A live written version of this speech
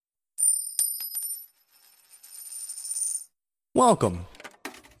Welcome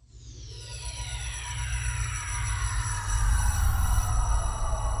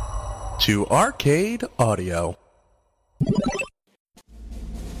to Arcade Audio.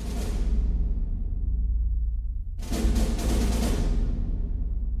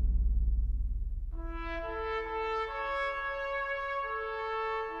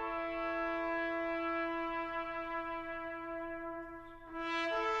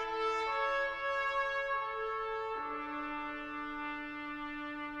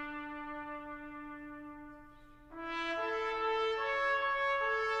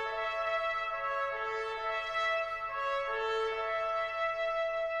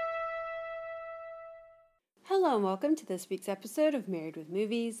 Hello and welcome to this week's episode of Married with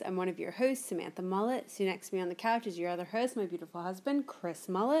Movies. I'm one of your hosts, Samantha Mullet. Sitting next to me on the couch is your other host, my beautiful husband, Chris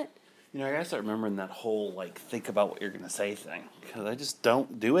Mullet. You know, I gotta start remembering that whole, think about what you're gonna say thing, because I just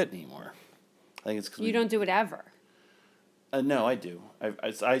don't do it anymore. I think it's because You don't do it ever. No, I do.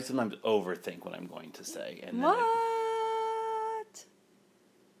 I sometimes overthink what I'm going to say. And What?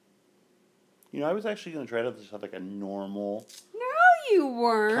 Then I was actually gonna try to just have, a normal No, you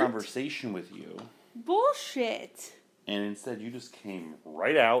weren't. conversation with you. Bullshit. And instead, you just came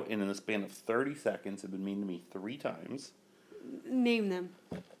right out, and in the span of 30 seconds, have been mean to me 3 times. Name them.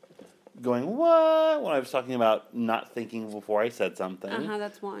 Going, what? When I was talking about not thinking before I said something.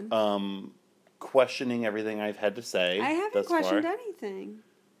 That's one. Questioning everything I've had to say. I haven't thus questioned far. anything.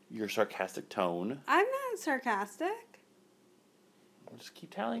 Your sarcastic tone. I'm not sarcastic. I'll just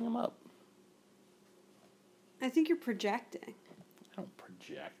keep tallying them up. I think you're projecting. I don't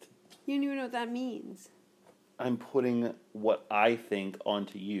project. You don't even know what that means. I'm putting what I think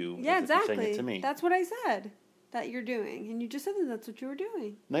onto you. Yeah, as if you're exactly. saying it to me. That's what I said that you're doing. And you just said that that's what you were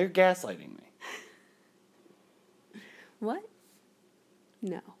doing. Now you're gaslighting me. What?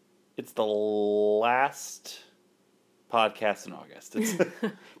 No. It's the last podcast in August.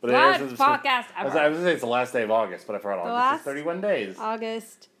 Last podcast ever. I was going to say it's the last day of August, but I forgot August is 31 days.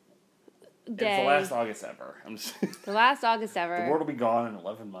 August day. It's the last August ever. The last August ever. The world will be gone in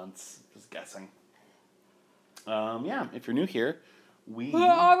 11 months. Just guessing. If you're new here, we're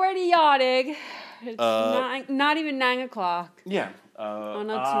already yawning. It's not even 9 o'clock. Yeah. On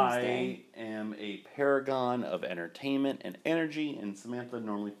a Tuesday. I am a paragon of entertainment and energy, and Samantha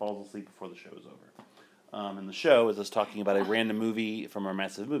normally falls asleep before the show is over. And the show is us talking about a random movie from our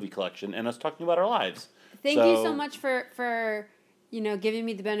massive movie collection, and us talking about our lives. Thank you so much for giving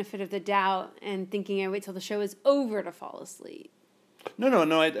me the benefit of the doubt and thinking I wait till the show is over to fall asleep.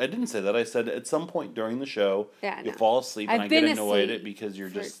 No, I didn't say that. I said at some point during the show, you'll fall asleep, and I get annoyed at it because you're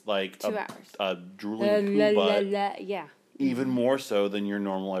just like 2 hours. a drooling poo butt. Yeah. Even more so than your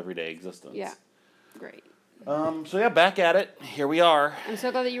normal everyday existence. Yeah. Great. Back at it. Here we are. I'm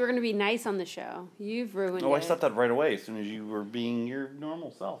so glad that you were going to be nice on the show. You've ruined it. I stopped that right away as soon as you were being your normal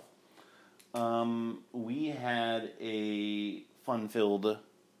self. We had a fun-filled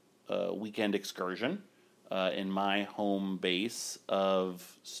weekend excursion in my home base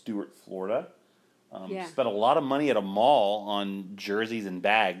of Stuart, Florida. Spent a lot of money at a mall on jerseys and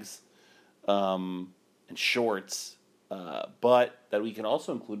bags and shorts. But that we can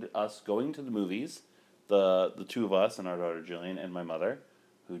also include us going to the movies, the two of us and our daughter Jillian and my mother,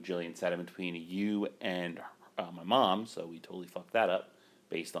 who Jillian sat in between you and my mom, so we totally fucked that up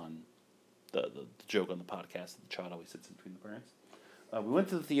based on the joke on the podcast that the child always sits in between the parents. We went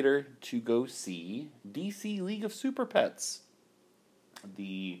to the theater to go see DC League of Super Pets,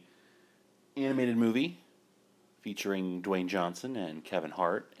 the animated movie featuring Dwayne Johnson and Kevin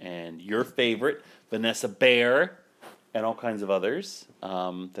Hart and your favorite, Vanessa Bayer, and all kinds of others.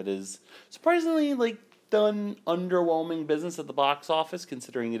 That is surprisingly done underwhelming business at the box office,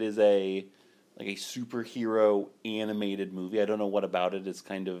 considering it is a superhero animated movie. I don't know what about it is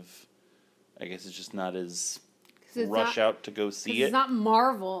kind of, I guess it's just not as out to go see it. It's not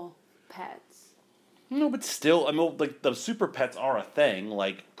Marvel Pets. No, but still, I mean, the super pets are a thing.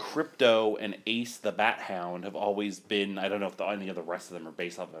 Like Crypto and Ace the Bat Hound have always been. I don't know if any of the rest of them are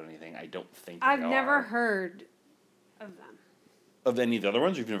based off of anything. I don't think I've never heard of them. Of any of the other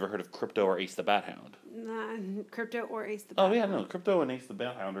ones? You've never heard of Crypto or Ace the Bat Hound? Nah, Crypto or Ace the Bat Hound. Oh, yeah, no. Crypto and Ace the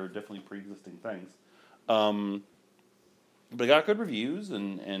Bat Hound are definitely pre-existing things. But it got good reviews,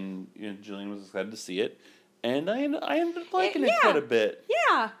 and Jillian was excited to see it. And I ended up liking it quite a bit.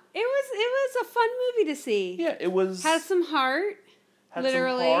 Yeah, it was a fun movie to see. Yeah, it was. Had some heart. Had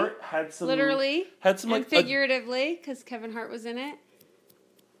literally. Some heart. Had some. Literally. Had some and figuratively, because Kevin Hart was in it.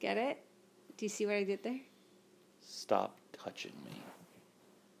 Get it? Do you see what I did there? Stop touching me.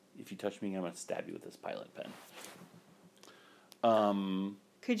 If you touch me, I'm going to stab you with this pilot pen.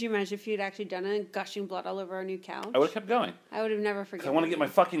 Could you imagine if you'd actually done it and gushing blood all over our new couch? I would have kept going. I would have never 'Cause forgiven I want to get you. my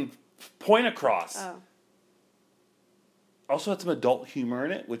fucking point across. Oh. Also had some adult humor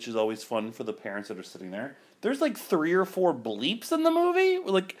in it, which is always fun for the parents that are sitting there. There's like 3 or 4 bleeps in the movie.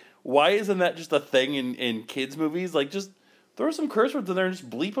 Like, why isn't that just a thing in kids' movies? Like, just throw some curse words in there and just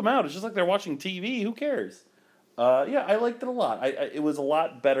bleep them out. It's just like they're watching TV. Who cares? Yeah, I liked it a lot. It was a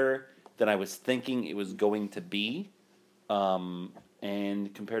lot better than I was thinking it was going to be.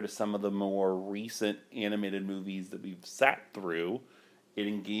 And compared to some of the more recent animated movies that we've sat through, it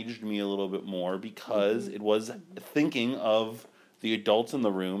engaged me a little bit more because it was thinking of the adults in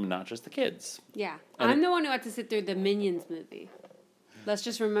the room, not just the kids. Yeah. And I'm the one who had to sit through the Minions movie. Let's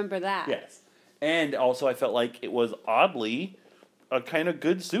just remember that. Yes. And also I felt like it was oddly a kind of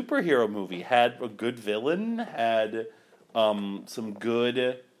good superhero movie. Had a good villain, had some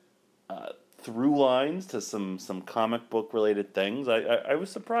good through lines to some comic book related things. I was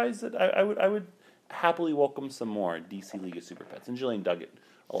surprised that I would happily welcome some more DC League of Super Pets, and Jillian dug it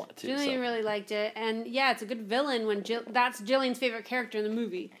a lot too. Jillian really liked it, and yeah, it's a good villain. When that's Jillian's favorite character in the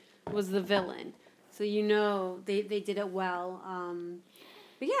movie was the villain, so you know they did it well.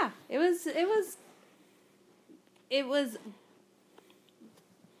 But yeah, it was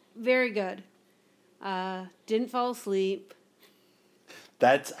very good. Didn't fall asleep.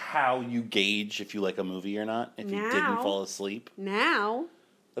 That's how you gauge if you like a movie or not. If you didn't Now. fall asleep, Now,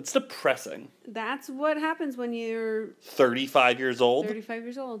 that's depressing. that's what happens when you're 35 years old. 35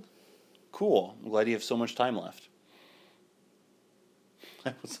 years old. Cool. I'm glad you have so much time left.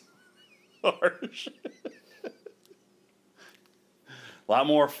 That was harsh. A lot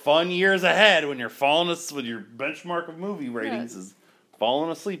more fun years ahead when you're when your benchmark of movie ratings is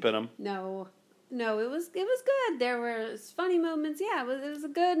falling asleep in them. No, it was good. There were funny moments. Yeah, it was a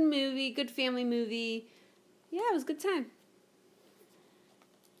good movie, good family movie. Yeah, it was a good time.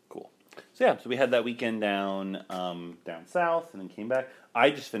 Cool. So we had that weekend down south, and then came back.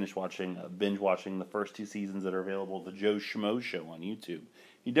 I just finished binge watching the first 2 seasons that are available of the Joe Schmo Show on YouTube.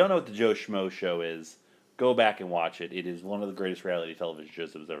 If you don't know what the Joe Schmo Show is, go back and watch it. It is one of the greatest reality television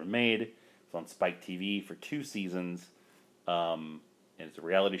shows that was ever made. It's on Spike TV for 2 seasons. And it's a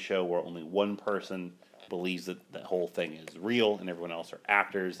reality show where only one person believes that the whole thing is real and everyone else are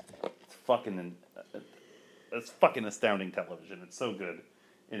actors. It's fucking astounding television. It's so good.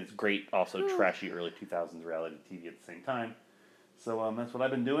 And it's great, also trashy early 2000s reality TV at the same time. So that's what I've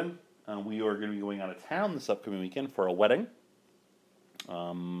been doing. We are going to be going out of town this upcoming weekend for a wedding. Which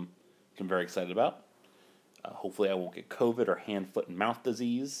I'm very excited about. Hopefully I won't get COVID or hand, foot, and mouth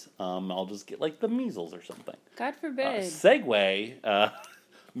disease. I'll just get like the measles or something. God forbid. Segue,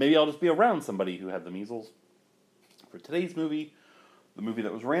 maybe I'll just be around somebody who had the measles. For today's movie, the movie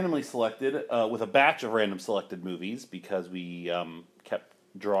that was randomly selected, with a batch of random selected movies, because we kept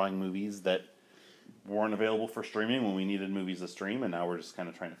drawing movies that weren't available for streaming when we needed movies to stream, and now we're just kind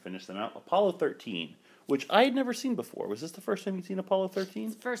of trying to finish them out. Apollo 13, which I had never seen before. Was this the first time you'd seen Apollo 13?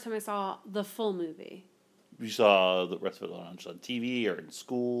 It's the first time I saw the full movie. You saw the rest of it on TV or in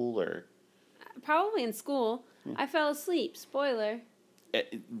school or... Probably in school. I fell asleep. Spoiler.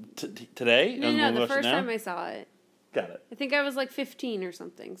 Today? No, the first time I saw it. Got it. I think I was like 15 or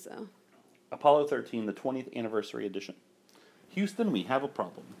something, so. Apollo 13, the 20th anniversary edition. Houston, we have a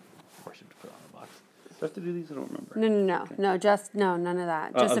problem. Of course you have to put it on the box. Do I have to do these? I don't remember. No. Okay. No, none of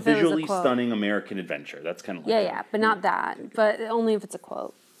that. Just a if it was a visually quote. stunning American adventure. That's kind of like Yeah, but not that. But only if it's a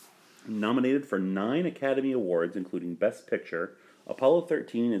quote. Nominated for 9 Academy Awards, including Best Picture, Apollo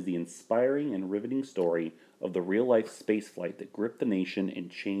 13 is the inspiring and riveting story of the real-life spaceflight that gripped the nation and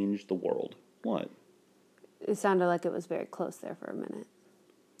changed the world. What? It sounded like it was very close there for a minute.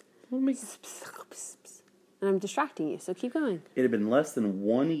 And I'm distracting you, so keep going. It had been less than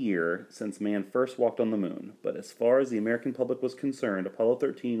 1 year since man first walked on the moon, but as far as the American public was concerned, Apollo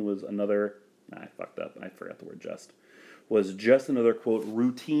 13 was another... I fucked up. I forgot the word just. Was just another, quote,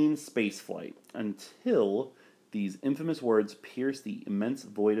 routine spaceflight, until these infamous words pierced the immense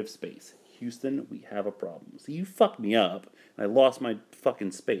void of space. Houston, we have a problem. See, you fucked me up, and I lost my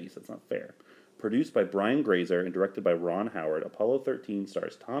fucking space. That's not fair. Produced by Brian Grazer and directed by Ron Howard, Apollo 13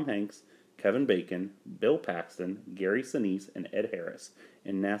 stars Tom Hanks, Kevin Bacon, Bill Paxton, Gary Sinise, and Ed Harris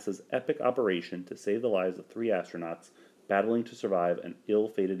in NASA's epic operation to save the lives of 3 astronauts battling to survive an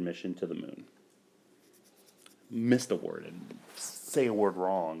ill-fated mission to the moon. Missed a word and say a word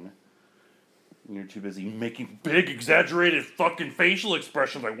wrong. You're too busy making big, exaggerated fucking facial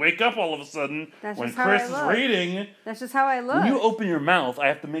expressions. I wake up all of a sudden when Chris is reading. That's just how I look. When you open your mouth, I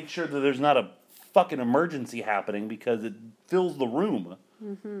have to make sure that there's not a fucking emergency happening because it fills the room.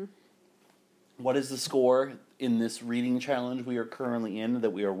 Mm-hmm. What is the score? in this reading challenge we are currently in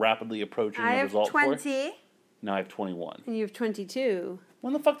that we are rapidly approaching I the have result 20. for. Now I have 21. And you have 22.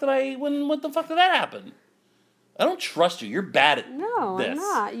 What the fuck did that happen? I don't trust you. You're bad at No, this. I'm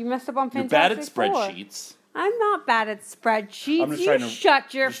not. You messed up on You're Fantastic bad at Four. spreadsheets. I'm not bad at spreadsheets. I'm just You trying to-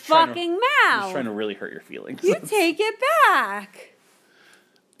 shut your just trying to- fucking I'm mouth. just trying to really hurt your feelings. You take it back.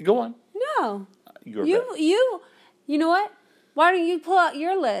 Go on. No. You're You bad. you know what? Why don't you pull out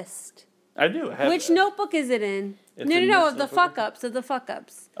your list? I do. I have, Which notebook is it in? It's No, in no, this of the notebook. fuck ups, of the fuck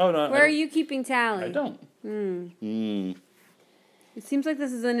ups. Oh, no. Where are you keeping tally? I don't. It seems like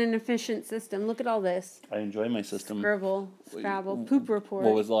this is an inefficient system. Look at all this. I enjoy my system. Scribble, Scrabble, poop report.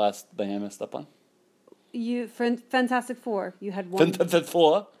 What was the last thing I messed up on? Fantastic Four. You had one. Fantastic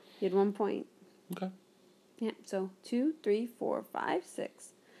Four. You had 1 point. Okay. Yeah, so 2, 3, 4, 5,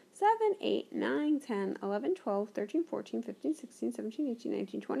 6, 7, 8, 9, 10, 11, 12, 13, 14, 15, 16, 17, 18,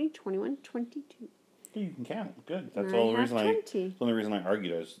 19, 20, 21, 22. You can count. Good. That's I all the have reason 20. That's the only reason I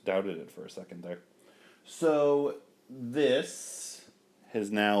argued. I just doubted it for a second there. So this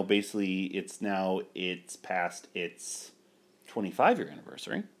has now basically it's past its 25-year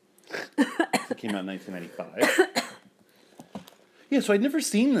anniversary. It came out in 1995. Yeah, so I'd never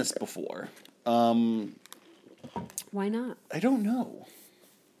seen this before. Why not? I don't know.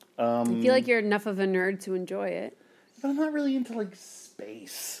 I feel like you're enough of a nerd to enjoy it. I'm not really into like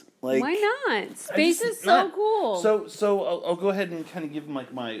space. Like, Why not? Space just- is so not- cool. So I'll go ahead and kind of give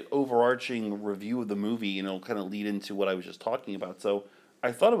like my overarching review of the movie, and it'll kind of lead into what I was just talking about. So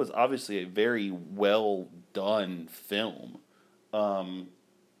I thought it was obviously a very well done film.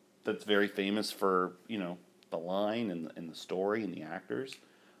 That's very famous for the line and the story and the actors.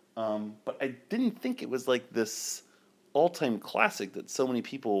 But I didn't think it was like this all-time classic that so many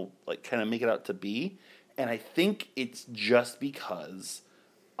people like kind of make it out to be. And I think it's just because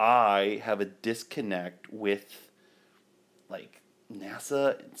I have a disconnect with like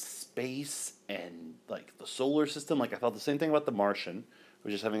NASA and space and like the solar system. Like I thought the same thing about The Martian. I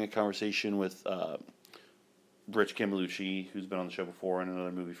was just having a conversation with Rich Cambelucci, who's been on the show before, and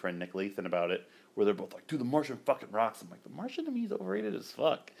another movie friend, Nick Lathan, about it, where they're both like, dude, The Martian fucking rocks. I'm like, The Martian to me is overrated as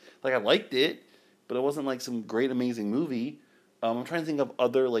fuck. Like I liked it, but it wasn't like some great amazing movie. I'm trying to think of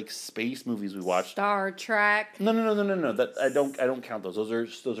other like space movies we watched. Star Trek. No. That I don't count those.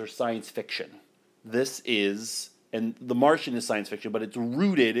 Those are science fiction. This is, and The Martian is science fiction, but it's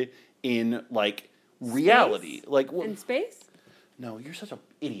rooted in like reality. Space? Like In space? no, you're such an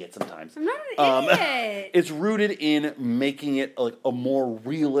idiot sometimes. I'm not an idiot. It's rooted in making it like a more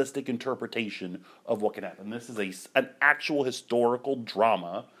realistic interpretation of what can happen. This is an actual historical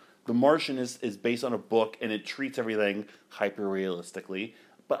drama. The Martian is based on a book, and it treats everything hyper-realistically.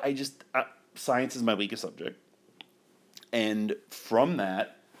 But science is my weakest subject. And from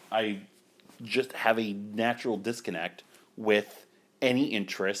that, I just have a natural disconnect with any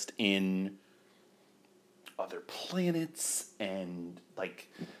interest in other planets and, like,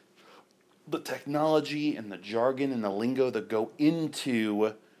 the technology and the jargon and the lingo that go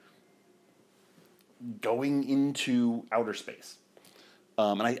into going into outer space.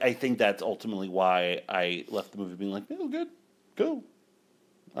 And I think that's ultimately why I left the movie being like, oh, good, cool,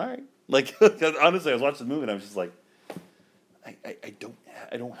 all right. Like, honestly, I was watching the movie and I was just like, I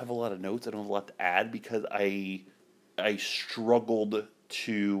don't have a lot of notes. I don't have a lot to add because I struggled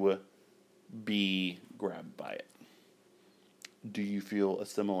to be grabbed by it. Do you feel a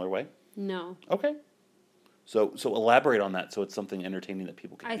similar way? No. Okay. So elaborate on that so it's something entertaining that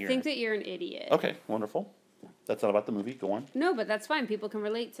people can I hear. think that you're an idiot. Okay, wonderful. That's not about the movie. Go on. No, but that's fine. People can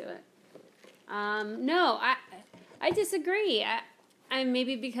relate to it. No, I disagree. I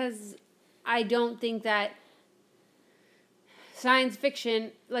maybe because I don't think that science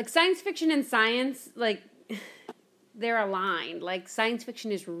fiction and science, like, they're aligned. Like, science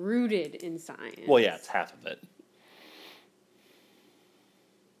fiction is rooted in science. Well, yeah, it's half of it.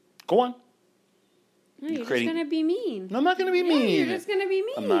 Go on. No, you're creating- just going to be mean. No, I'm not going to be Yeah, mean. you're just going to be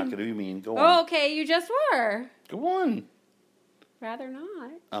mean. I'm not going to be mean. Go on. Oh, okay, you just were. Go on. Rather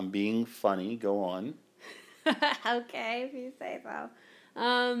not. I'm being funny. Go on. Okay, if you say so.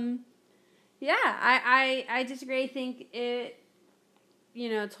 Yeah, I disagree. I think it,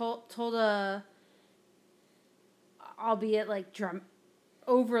 told a, albeit like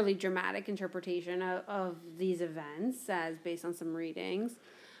overly dramatic interpretation of these events as based on some readings.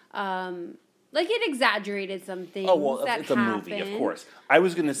 Like it exaggerated some things. Oh, well, that it's a movie, of happened. course. I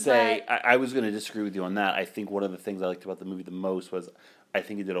was going to say, But- I was going to disagree with you on that. I think one of the things I liked about the movie the most was I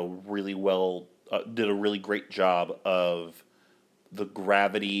think it did a really great job of the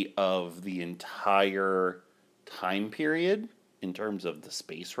gravity of the entire time period in terms of the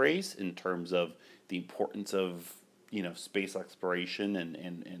space race, in terms of the importance of, space exploration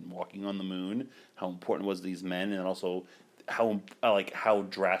and walking on the moon, how important was these men, and also how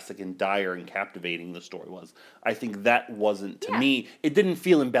drastic and dire and captivating the story was. I think that wasn't to me. It didn't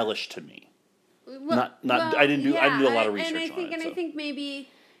feel embellished to me. I didn't do a lot of research on it. I think maybe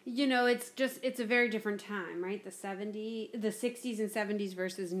it's a very different time, right? The 60s and 70s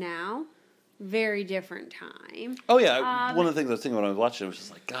versus now, very different time. Oh yeah, one of the things I was thinking when I was watching it was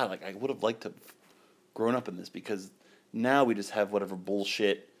just like, God, like I would have liked to have grown up in this, because now we just have whatever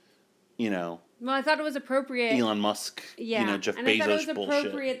bullshit, Well, I thought it was appropriate. Elon Musk, Jeff Bezos bullshit. And I thought it was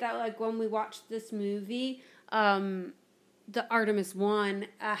appropriate that, like, when we watched this movie, the Artemis 1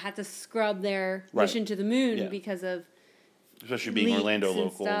 had to scrub their mission to the moon because of especially being Orlando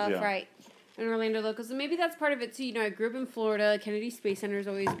locals, stuff, right? And Orlando locals, and maybe that's part of it too. I grew up in Florida. Kennedy Space Center's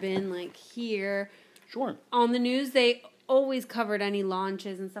always been like here. Sure. On the news, they always covered any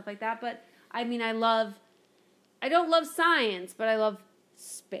launches and stuff like that. But I mean, I don't love science, but I love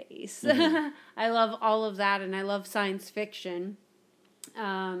space. Mm-hmm. I love all of that, and I love science fiction.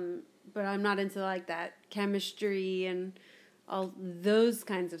 But I'm not into like that chemistry and all those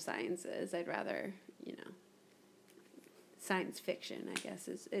kinds of sciences. I'd rather, science fiction, I guess,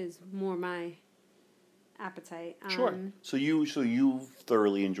 is more my appetite. Sure. So you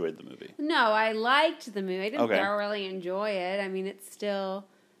thoroughly enjoyed the movie? No, I liked the movie. I didn't thoroughly enjoy it. I mean, it's still,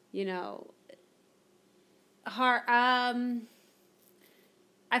 hard. I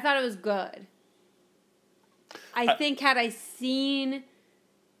thought it was good. I think had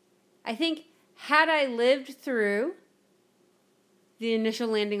I lived through the initial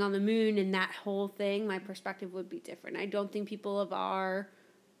landing on the moon and that whole thing, my perspective would be different. I don't think people of our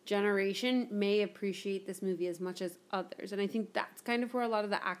generation may appreciate this movie as much as others. And I think that's kind of where a lot of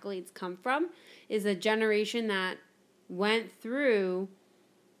the accolades come from, is a generation that went through,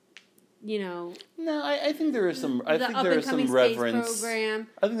 No, I think there is some. I think there is some reverence. Program.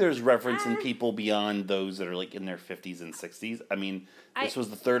 I think there's reverence in people beyond those that are like in their 50s and 60s. I mean, this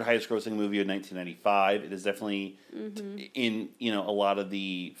was the third highest grossing movie of 1995. It is definitely in a lot of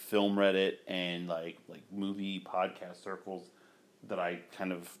the film Reddit and like movie podcast circles that I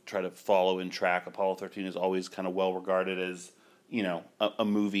kind of try to follow and track. Apollo 13 is always kind of well regarded as a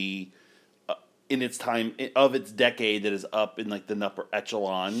movie in its time of its decade that is up in like the upper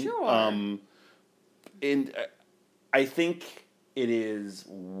echelon. Sure. And I think it is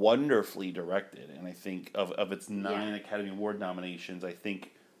wonderfully directed, and I think of its 9 Academy Award nominations, I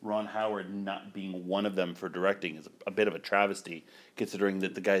think Ron Howard not being one of them for directing is a bit of a travesty, considering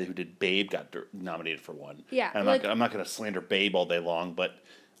that the guy who did Babe got nominated for one. Yeah, and I'm not going to slander Babe all day long, but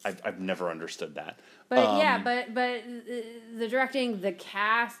I've never understood that. But but the directing, the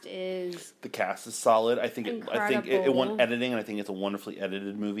cast is solid. I think it won incredible. editing, and I think it's a wonderfully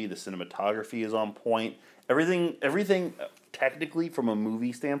edited movie. The cinematography is on point. Everything technically from a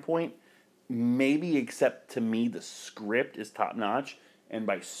movie standpoint, maybe except to me, the script is top notch. And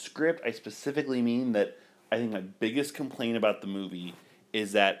by script, I specifically mean that I think my biggest complaint about the movie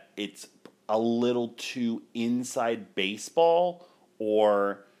is that it's a little too inside baseball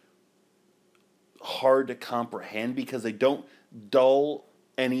or hard to comprehend, because they don't dull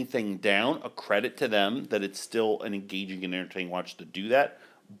anything down. A credit to them that it's still an engaging and entertaining watch to do that.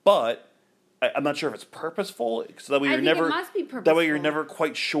 But I'm not sure if it's purposeful, so that way it must be purposeful. That way you're never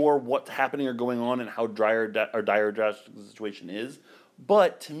quite sure what's happening or going on and how dire the situation is.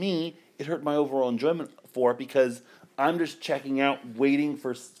 But to me, it hurt my overall enjoyment for it, because I'm just checking out, waiting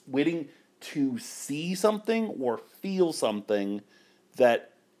to see something or feel something that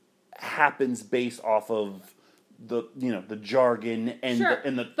happens based off of the jargon and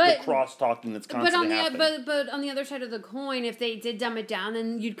the cross talking that's constantly happening. But on the other side of the coin, if they did dumb it down,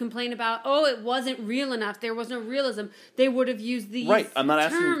 then you'd complain about, it wasn't real enough. There was no realism. They would have used these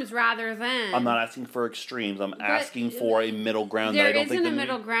terms rather than. I'm not asking for extremes. I'm asking for a middle ground. That I don't think there isn't a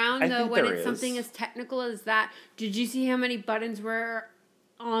middle ground though when it's something as technical as that. Did you see how many buttons were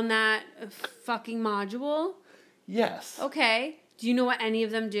on that fucking module? Yes. Okay. Do you know what any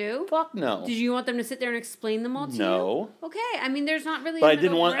of them do? Fuck no. Did you want them to sit there and explain them all to you? No. Okay, I mean, there's not really. But I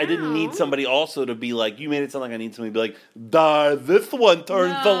didn't need somebody also to be like, you made it sound like I need somebody to be like, this one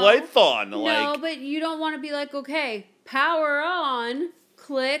turns the lights on. No, but you don't want to be like, okay, power on,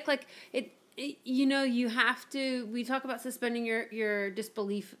 click, like it. You have to. We talk about suspending your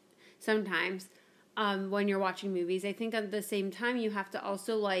disbelief sometimes when you're watching movies. I think at the same time you have to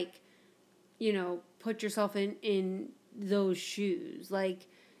also put yourself in those shoes.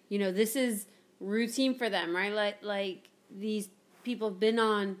 This is routine for them, right? Like these people have been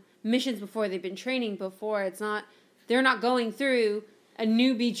on missions before, they've been training before. They're not going through a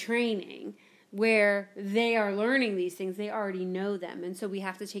newbie training. where they are learning these things. They already know them. And so we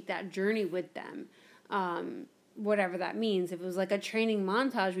have to take that journey with them, whatever that means. If it was like a training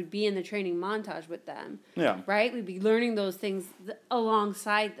montage, we'd be in the training montage with them. Yeah. Right? We'd be learning those things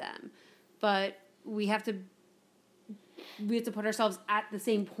alongside them. But we have to put ourselves at the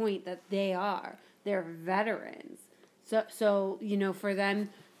same point that they are. They're veterans. So for them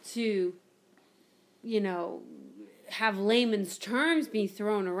to, have layman's terms be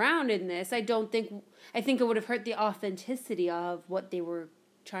thrown around in this, I think it would have hurt the authenticity of what they were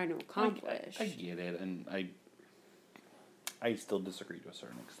trying to accomplish. I get it, and I still disagree to a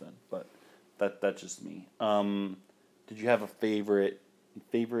certain extent, but that's just me. Did you have a favorite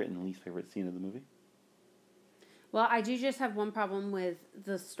and least favorite scene of the movie? Well, I do just have one problem with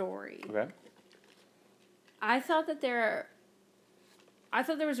the story. Okay. I thought there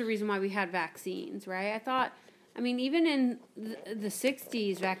was a reason why we had vaccines, right? Even in the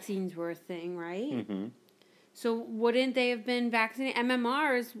 60s, vaccines were a thing, right? Mm-hmm. So wouldn't they have been vaccinated?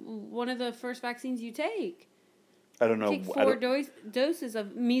 MMR is one of the first vaccines you take. I don't know. Take 4 doses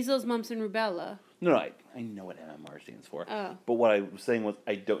of measles, mumps, and rubella. No, I know what MMR stands for. Oh. But what I was saying was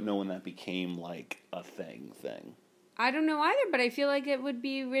I don't know when that became like a thing. I don't know either, but I feel like it would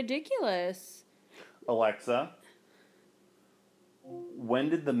be ridiculous. Alexa, when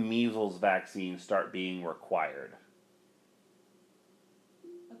did the measles vaccine start being required?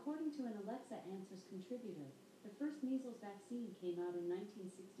 According to an Alexa Answers contributor, the first measles vaccine came out in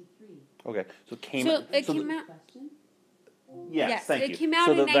 1963. Okay, so it came out. Question? Yes, thank you. It came out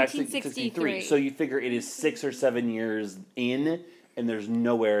so in the vaccine- 1963. So you figure it is 6 or 7 years in, and there's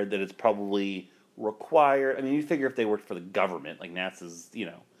nowhere that it's probably required. I mean, you figure if they worked for the government, like NASA's,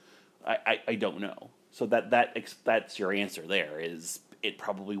 I don't know. So that's your answer there, is it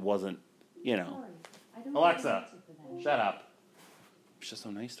probably wasn't, Sorry, I don't Alexa, have an answer for that. shut up. She's just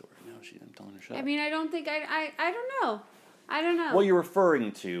so nice to her. No, I'm telling her shut up. I mean, I don't think I don't know. What you're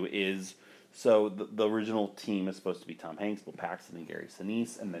referring to is, so the original team is supposed to be Tom Hanks, Bill Paxton, and Gary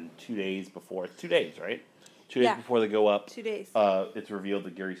Sinise, and then 2 days before, it's 2 days, right? 2 days Yeah. before they go up, 2 days. It's revealed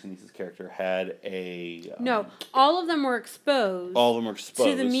that Gary Sinise's character had a... No, all of them were exposed. All of them were exposed.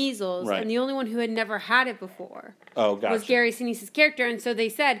 To the measles, right. and the only one who had never had it before gotcha. was Gary Sinise's character, and so they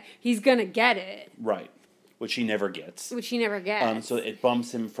said he's gonna get it. Right, which he never gets. Which he never gets. So it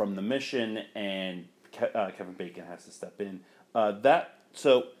bumps him from the mission, and Kevin Bacon has to step in.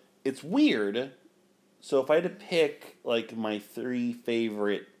 So it's weird. So if I had to pick like my 3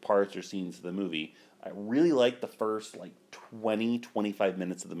 favorite parts or scenes of the movie, I really like the first 20-25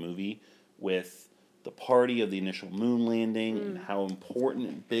 minutes of the movie with the party of the initial moon landing and how important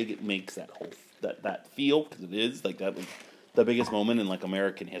and big it makes that whole that feel, because it is that was the biggest moment in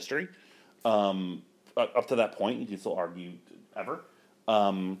American history. Up to that point, you can still argue ever.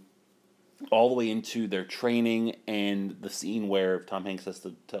 All the way into their training and the scene where Tom Hanks has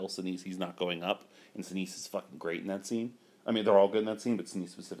to tell Sinise he's not going up, and Sinise is fucking great in that scene. I mean, they're all good in that scene, but Sinise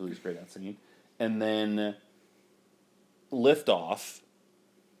specifically is great in that scene. And then Liftoff,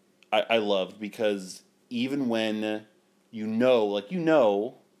 I loved, because even when you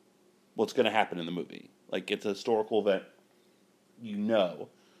know what's going to happen in the movie, it's a historical event,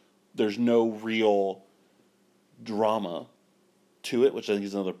 there's no real drama to it, which I think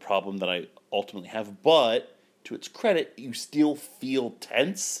is another problem that I ultimately have. But to its credit, you still feel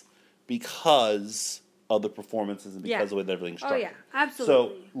tense because of the performances and because of the way that everything's structured. Oh yeah,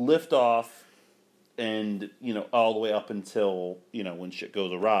 absolutely. So Liftoff, and all the way up until when shit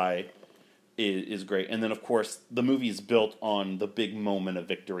goes awry, is great. And then of course the movie is built on the big moment of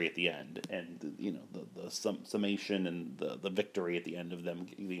victory at the end, and the summation and the victory at the end of them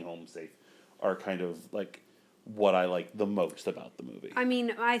getting home safe are kind of what I like the most about the movie. I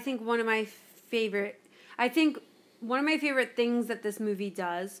mean, I think one of my favorite things that this movie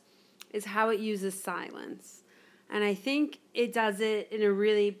does is how it uses silence. And I think it does it in a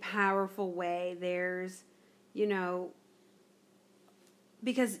really powerful way. There's,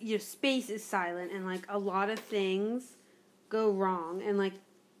 because your space is silent, and a lot of things go wrong, and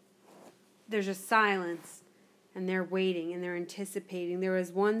there's just silence, and they're waiting and they're anticipating. There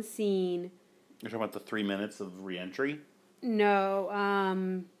was one scene. You're talking about the 3 minutes of re-entry? No,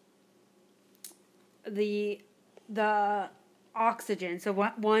 the oxygen.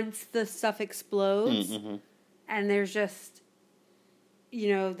 So once the stuff explodes, and there's just,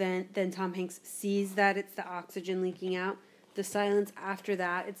 then Tom Hanks sees that it's the oxygen leaking out. The silence after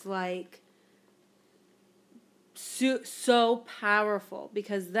that, it's so powerful,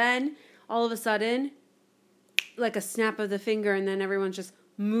 because then all of a sudden, like a snap of the finger, and then everyone's just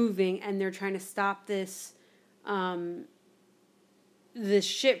moving, and they're trying to stop this this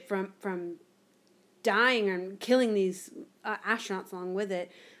ship from dying and killing these astronauts along with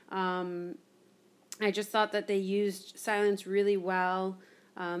it. I just thought that they used silence really well.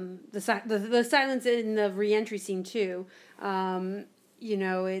 The silence in the re-entry scene too. You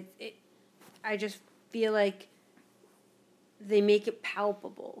know, I just feel like they make it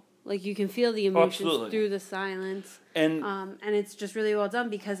palpable. Like you can feel the emotions through the silence, and it's just really well done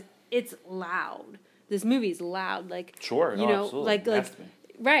because it's loud. This movie's loud, like sure, you know, absolutely.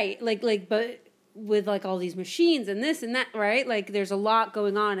 like but with like all these machines and this and that, right? Like there's a lot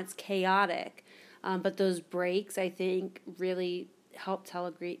going on. It's chaotic, but those breaks, I think, really help tell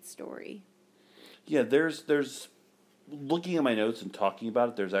a great story. Yeah, there's looking at my notes and talking about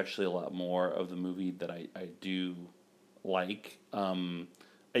it. There's actually a lot more of the movie that I do like.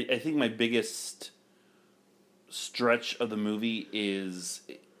 I think my biggest stretch of the movie is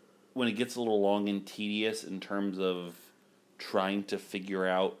when it gets a little long and tedious in terms of trying to figure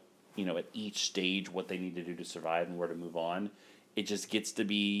out, you know, at each stage what they need to do to survive and where to move on. It just gets to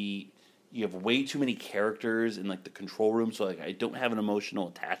be, you have way too many characters in like the control room, so like I don't have an emotional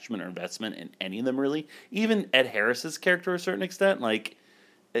attachment or investment in any of them really. Even Ed Harris's character to a certain extent, like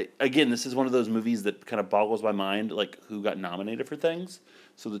again, this is one of those movies that kind of boggles my mind, like who got nominated for things.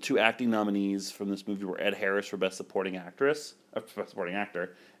 So the 2 acting nominees from this movie were Ed Harris for Best Supporting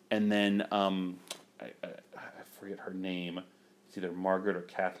Actor, and then I forget her name. It's either Margaret or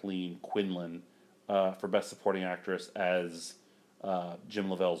Kathleen Quinlan for Best Supporting Actress as Jim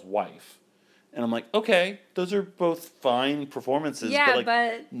Lovell's wife. And I'm like, okay, those are both fine performances,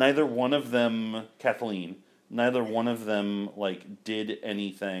 but neither one of them, neither one of them like did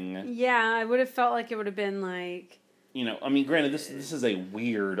anything. Yeah, I would have felt like it would have been like, you know, I mean, granted, this is a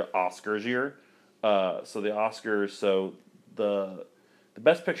weird Oscars year. So the Oscars, the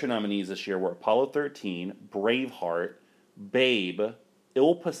Best Picture nominees this year were Apollo 13, Braveheart, Babe,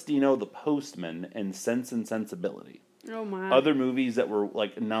 Il Postino the Postman, and Sense and Sensibility. Oh my! Other movies that were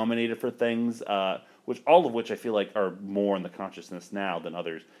like nominated for things, all of which I feel like are more in the consciousness now than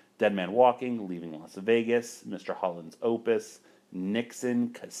others. Dead Man Walking, Leaving Las Vegas, Mr. Holland's Opus, Nixon,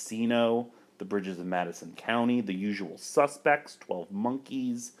 Casino, The Bridges of Madison County, The Usual Suspects, 12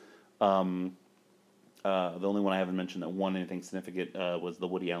 Monkeys. The only one I haven't mentioned that won anything significant was the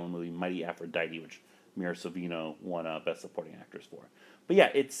Woody Allen movie Mighty Aphrodite, which Mira Sorvino won Best Supporting Actress for. But yeah,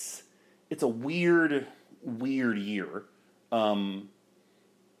 it's a weird year.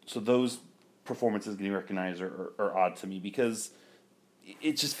 So those performances getting recognized are odd to me because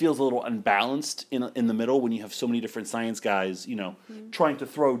it just feels a little unbalanced in the middle when you have so many different science guys, you know, trying to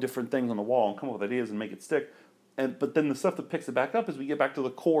throw different things on the wall and come up with ideas and make it stick. But then the stuff that picks it back up is we get back to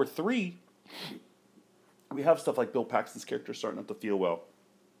the core 3. We have stuff like Bill Paxton's character starting not to feel well.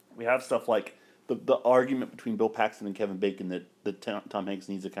 We have stuff like the argument between Bill Paxton and Kevin Bacon that Tom Hanks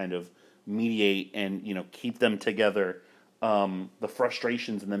needs to kind of mediate and, you know, keep them together. The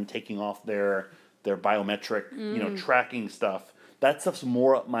frustrations in them taking off their biometric, you know, tracking stuff. That stuff's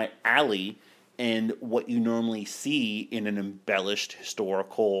more up my alley and what you normally see in an embellished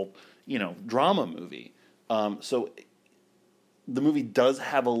historical, you know, drama movie. So the movie does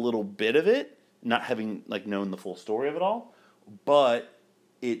have a little bit of it, not having like known the full story of it all, but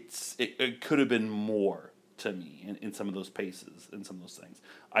it could have been more to me in some of those paces and some of those things.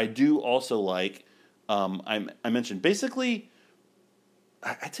 I do also like, I mentioned basically,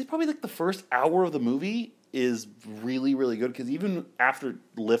 I'd say probably like the first hour of the movie is really, really good because even after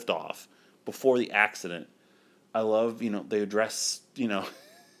liftoff, before the accident, I love, you know, they address, you know,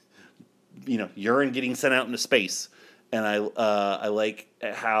 urine getting sent out into space, and I like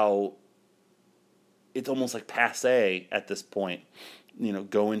how it's almost like passé at this point, you know,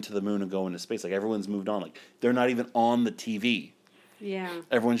 go into the moon and go into space. Like everyone's moved on. Like they're not even on the TV. Yeah.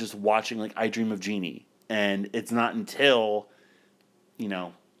 Everyone's just watching like I Dream of Jeannie, and it's not until, you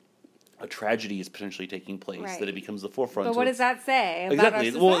know, a tragedy is potentially taking place that it becomes the forefront. But what does that say about exactly?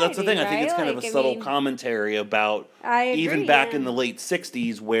 Our society, well, that's the thing. right? I think it's kind of a subtle commentary about even back in the late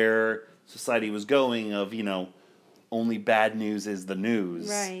 '60s where society was going. Of, you know, only bad news is the news.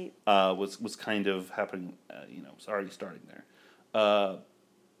 Right. Was kind of happening. You know, it's already starting there. I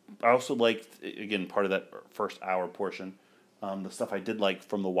also liked, again, part of that first hour portion. The stuff I did like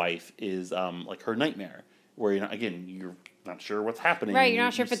from the wife is like her nightmare, where you're not sure what's happening. Right, you're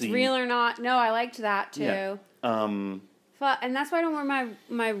not sure if it's real or not. No, I liked that too. Yeah. And that's why I don't wear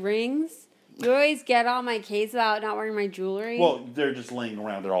my rings. You always get on my case about not wearing my jewelry. Well, they're just laying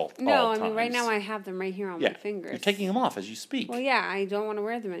around there all No, all I mean, times. right now I have them right here on my fingers. You're taking them off as you speak. Well, yeah, I don't want to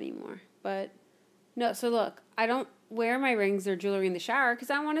wear them anymore. But, no, so look, I don't wear my rings or jewelry in the shower because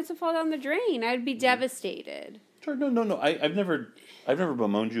I want it to fall down the drain. I'd be devastated. Sure, no. I've never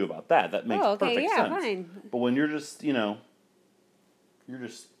bemoaned you about that. That makes perfect sense. Fine. But when you're just, you're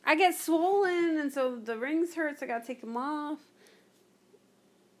just... I get swollen, and so the rings hurt, so I gotta take them off.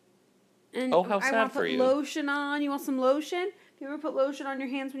 And Oh, how I sad want to for put you. lotion on. You want some lotion? If you ever put lotion on your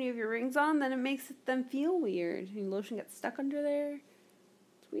hands when you have your rings on, then it makes them feel weird. And lotion gets stuck under there.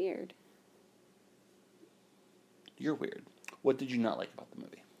 It's weird. You're weird. What did you not like about the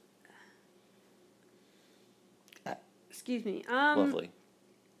movie? Excuse me. Lovely.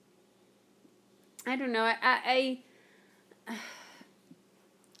 I don't know. I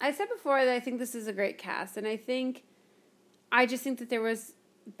said before that I think this is a great cast, and I just think that there was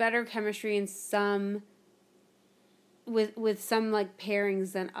better chemistry in some with some like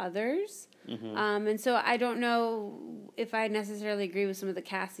pairings than others. Mm-hmm. And so I don't know if I necessarily agree with some of the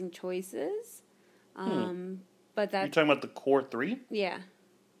casting choices. But You're that talking about the core three? yeah.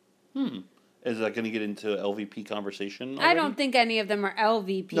 Is that going to get into LVP conversation already? I don't think any of them are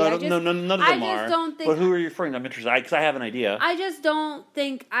LVP. No, none of them I are. just don't think. But who are you referring to? I'm interested, because I have an idea. I just don't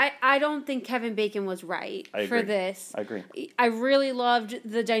think I don't think Kevin Bacon was right I for agree. this. I agree. I really loved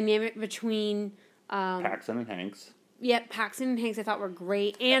the dynamic between Paxton and Hanks. Paxton and Hanks I thought were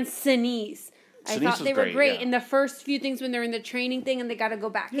great, and Sinise. I Sinise thought was they were great, great yeah. in the first few things when they're in the training thing and they got to go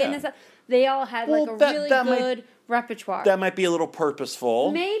back in Yeah. and stuff. They all had Well, like a that- really that might- good repertoire. That might be a little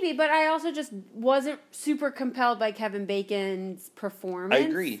purposeful. Maybe, but I also just wasn't super compelled by Kevin Bacon's performance. I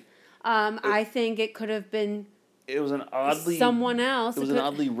agree. I think it could have been It was an oddly... someone else. It was an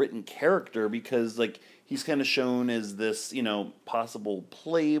oddly written character because, like, he's kind of shown as this, possible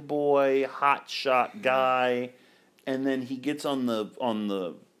playboy, hotshot guy, and then he gets on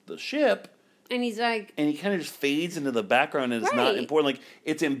the ship, and he's like, and he kind of just fades into the background, and it's not Right. important. Like,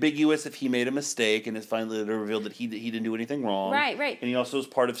 it's ambiguous if he made a mistake, and it's finally revealed that he didn't do anything wrong. Right. And he also was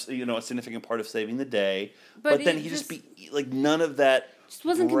part of, a significant part of saving the day. But But then it he just- like, none of that Just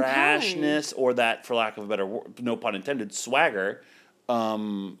wasn't compelling. brashness or that, for lack of a better word, no pun intended, swagger,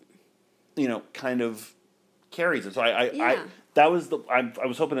 kind of carries it. So I that was I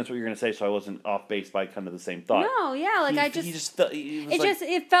was hoping that's what you were going to say, so I wasn't off base by kind of the same thought. No, yeah, like it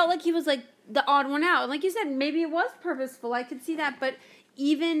it felt like he was like the odd one out. And like you said, maybe it was purposeful. I could see that, but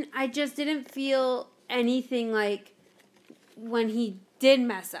even I just didn't feel anything like when he did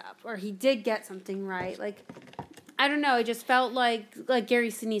mess up or he did get something right. Like I don't know, it just felt like Gary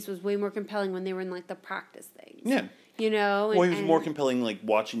Sinise was way more compelling when they were in like the practice things. Yeah. And, Well, he was more compelling, like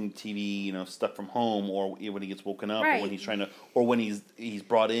watching TV, stuff from home, or when he gets woken up, or Right. when he's or when he's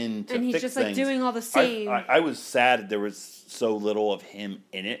brought in to and he's fix just things. like doing all the same. I was sad that there was so little of him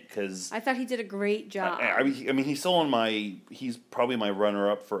in it because I thought he did a great job. I mean, he's still he's probably my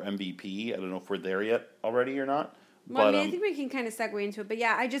runner-up for MVP. I don't know if we're there yet already or not. Well, But, I think we can kind of segue into it. But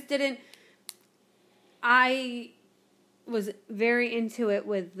yeah, I just didn't. I was very into it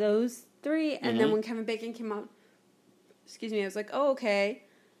with those three. And then when Kevin Bacon came out, I was like, oh, okay.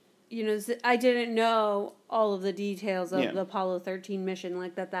 I didn't know all of the details of the Apollo 13 mission,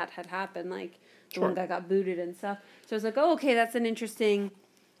 like that had happened. Like the one guy got booted and stuff. So I was like, oh, okay, that's an interesting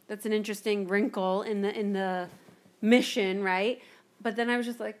wrinkle in the mission, right? But then I was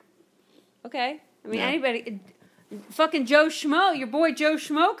just like, okay. I mean, anybody, fucking Joe Schmo, your boy Joe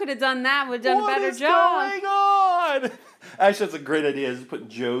Schmo could have done that, would have done a better job. What is going on? Actually, that's a great idea. Just put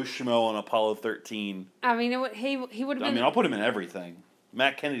Joe Schmo on Apollo 13. I mean, he would have been. I mean, I'll put him in everything.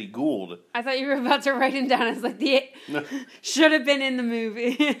 Matt Kennedy Gould. I thought you were about to write him down as like should have been in the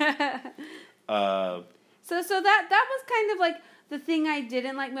movie. So that was kind of like the thing I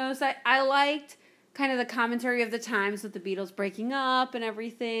didn't like most. I liked kind of the commentary of the times with the Beatles breaking up and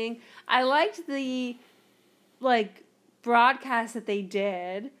everything. I liked the like broadcast that they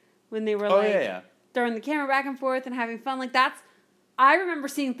did when they were throwing the camera back and forth and having fun. Like I remember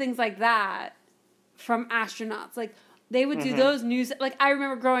seeing things like that from astronauts. Like they would do those news. Like I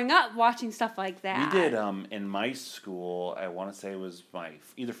remember growing up watching stuff like that. We did in my school. I want to say it was my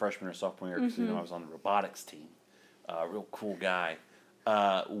either freshman or sophomore year because I was on the robotics team. Real cool guy.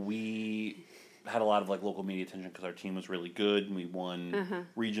 We had a lot of like local media attention because our team was really good and we won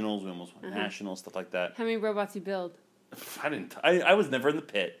regionals. We almost won nationals, stuff like that. How many robots you build? I was never in the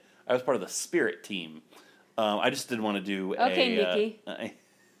pit. I was part of the Spirit team. I just didn't want to do Nikki.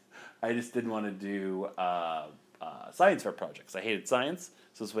 I just didn't want to do science fair projects. I hated science,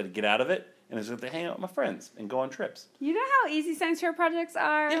 so it's a way to get out of it. And I was going to hang out with my friends and go on trips. You know how easy science fair projects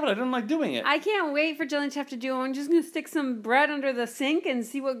are? Yeah, but I didn't like doing it. I can't wait for Jillian to have to do it. I'm just going to stick some bread under the sink and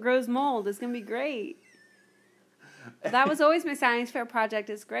see what grows mold. It's going to be great. That was always my science fair project.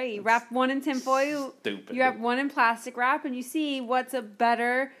 It's great. You wrap one in tinfoil. Stupid. You wrap one in plastic wrap, and you see what's a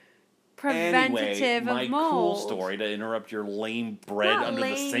better preventative anyway, of my mold. cool story, to interrupt your lame bread Not under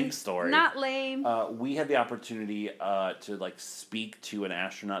lame, the sink story. Not lame. We had the opportunity to like speak to an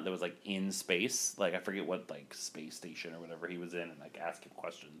astronaut that was like in space. Like I forget what like space station or whatever he was in, and like ask him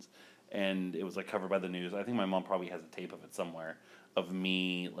questions. And it was like covered by the news. I think my mom probably has a tape of it somewhere of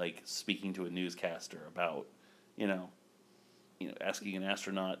me like speaking to a newscaster about, you know, asking an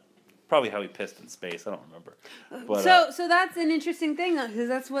astronaut probably how he pissed in space. I don't remember. But, so that's an interesting thing because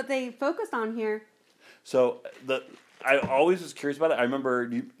that's what they focused on here. So I always was curious about it. I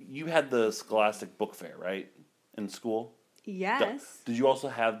remember you had the Scholastic Book Fair, right, in school. Yes. Did you also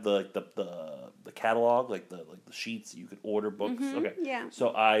have the catalog, like the sheets you could order books? Mm-hmm, Okay. yeah. So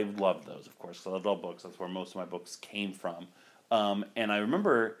I loved those, of course. 'Cause I loved all books. That's where most of my books came from. And I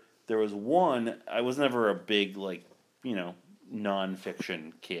remember there was one. I was never a big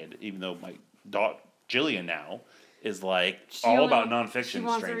nonfiction kid, even though my daughter Jillian now is like all about nonfiction. She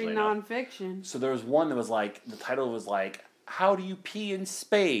wants to read nonfiction. So there was one that was like the title was like "How do you pee in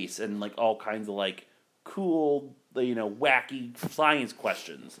space?" and like all kinds of like cool, wacky science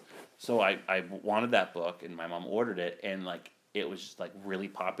questions. So I wanted that book, and my mom ordered it, and like it was just like really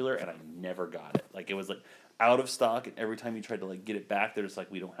popular, and I never got it. Like it was like out of stock, and every time you tried to like get it back, they're just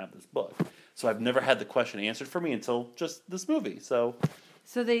like, we don't have this book. So I've never had the question answered for me until just this movie. So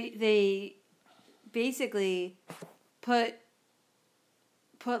they basically put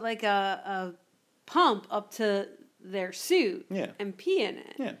like a pump up to their suit and pee in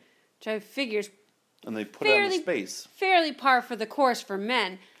it. Yeah. Which I figure is and they put it out in space. Fairly par for the course for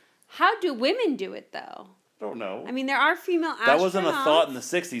men. How do women do it though? Don't know. I mean, there are female astronauts. That wasn't a thought in the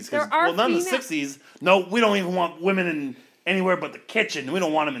 60s. Not in the 60s. No, we don't even want women in anywhere but the kitchen. We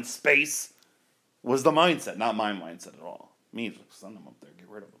don't want them in space. Was the mindset. Not my mindset at all. Me, send them up there. Get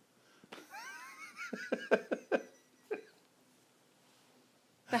rid of them.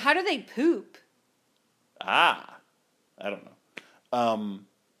 But how do they poop? I don't know.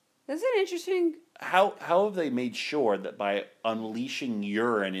 That's an interesting... How have they made sure that by unleashing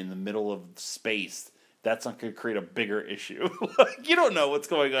urine in the middle of space... That's not going to create a bigger issue. You don't know what's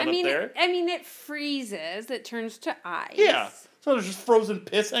going on up there. It freezes. It turns to ice. Yeah. So there's just frozen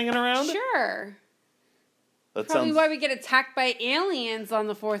piss hanging around? Sure. That Probably why we get attacked by aliens on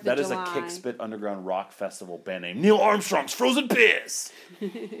the 4th of July. That is a Kickspit Underground Rock Festival band name. Neil Armstrong's Frozen Piss!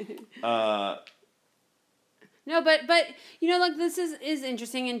 No, but this is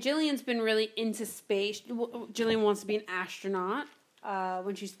interesting, and Jillian's been really into space. Jillian wants to be an astronaut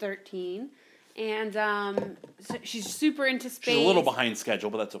when she's 13. And so she's super into space. She's a little behind schedule,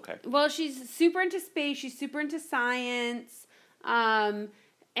 but that's okay. Well, she's super into space. She's super into science. And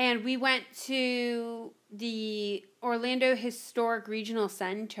we went to the Orlando Historic Regional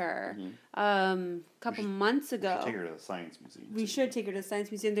Center a couple months ago. We should take her to the Science Museum. We should take her to the Science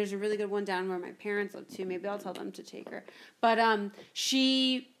Museum. There's a really good one down where my parents live too. Maybe I'll tell them to take her. But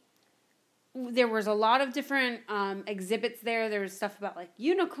there was a lot of different exhibits there. There was stuff about like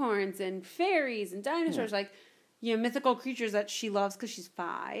unicorns and fairies and dinosaurs, mythical creatures that she loves because she's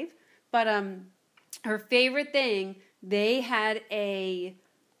 5. But her favorite thing, they had a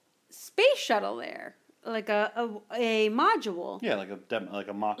space shuttle there, like a module. Yeah, like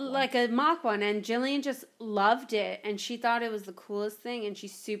a mock one. Like a mock one, and Jillian just loved it, and she thought it was the coolest thing, and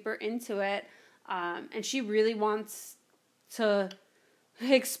she's super into it, and she really wants to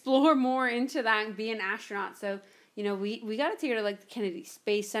explore more into that and be an astronaut. So, we got to take her to like the Kennedy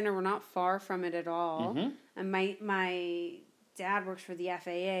Space Center. We're not far from it at all. Mm-hmm. And my dad works for the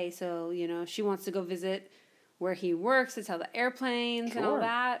FAA, so, she wants to go visit where he works to tell the airplanes and all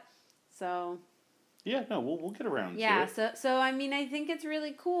that. So yeah, no, we'll get around to it. So I mean, I think it's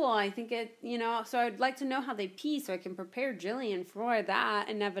really cool. I think it, so I'd like to know how they pee so I can prepare Jillian for that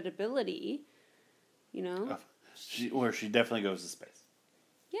inevitability, She definitely goes to space.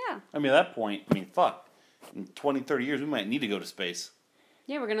 Yeah. I mean, at that point, fuck. In 20, 30 years, we might need to go to space.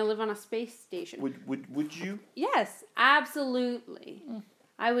 Yeah, we're going to live on a space station. Would you? Yes, absolutely.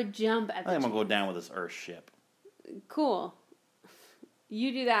 I would jump at the I'm going to go down with this Earth ship. Cool.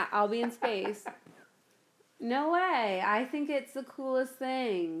 You do that. I'll be in space. No way. I think it's the coolest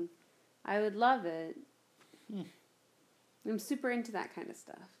thing. I would love it. I'm super into that kind of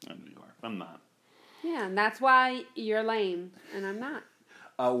stuff. I know you are. I'm not. Yeah, and that's why you're lame, and I'm not.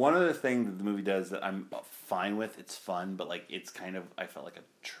 One other thing that the movie does that I'm fine with, it's fun, but like it's kind of, I felt like a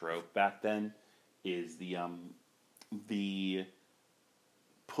trope back then, is the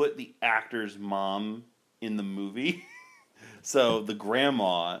put the actor's mom in the movie. So the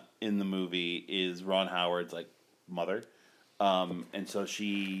grandma in the movie is Ron Howard's like mother, And so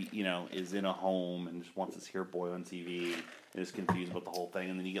she, is in a home and just wants to see her boy on TV and is confused about the whole thing.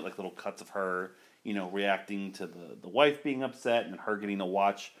 And then you get like little cuts of her, reacting to the wife being upset and her getting to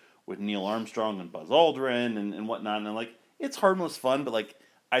watch with Neil Armstrong and Buzz Aldrin and whatnot. And like, it's harmless fun, but like,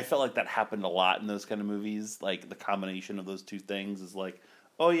 I felt like that happened a lot in those kind of movies. Like the combination of those two things is like,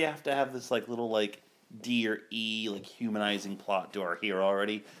 oh, you have to have this like little like D or E like humanizing plot to our hero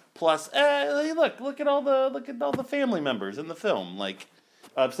already. Plus, hey, look at all the family members in the film. Like,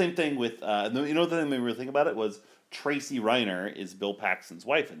 same thing with the thing that made me really think about it was Tracy Reiner is Bill Paxton's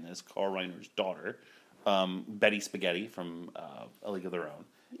wife in this, Carl Reiner's daughter, Betty Spaghetti from A League of Their Own.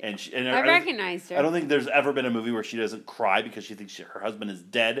 And I recognized her. I don't think there's ever been a movie where she doesn't cry because she thinks her husband is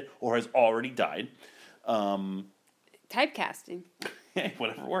dead or has already died. Typecasting.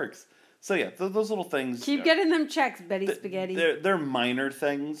 Whatever works. So yeah, those little things. Keep getting them checks, Betty Spaghetti. They're minor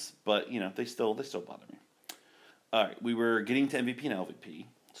things, but they still bother me. All right, we were getting to MVP and LVP,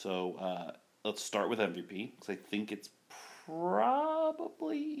 so let's start with MVP because I think it's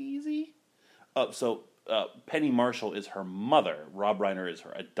probably easy. Penny Marshall is her mother. Rob Reiner is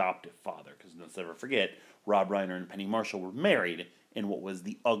her adoptive father. Because let's never forget, Rob Reiner and Penny Marshall were married in what was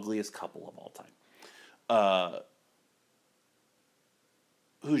the ugliest couple of all time.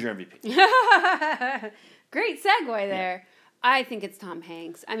 Who's your MVP? Great segue there. I think it's Tom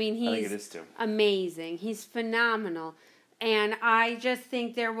Hanks. I mean, I think it is too. Amazing. He's phenomenal. And I just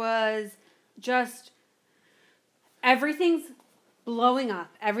think there was just everything's blowing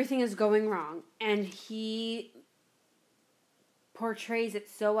up. Everything is going wrong. And he portrays it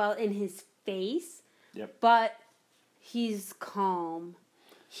so well in his face. Yep. But he's calm.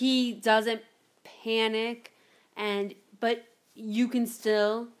 He doesn't panic. But you can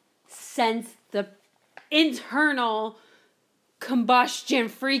still sense the internal combustion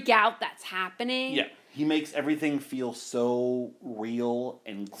freak out that's happening. Yeah. He makes everything feel so real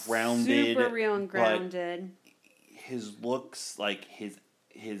and grounded. Super real and grounded. His looks, like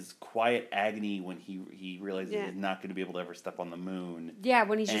his quiet agony when he realizes he's not going to be able to ever step on the moon. Yeah,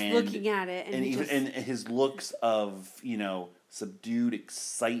 when he's just looking at it. And his looks of, subdued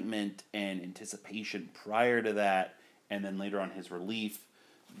excitement and anticipation prior to that, and then later on his relief.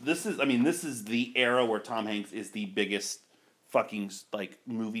 This is the era where Tom Hanks is the biggest fucking like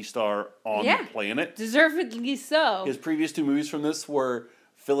movie star on the planet. Deservedly so. His previous two movies from this were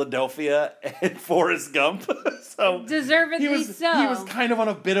Philadelphia and Forrest Gump. So deservedly so. He was kind of on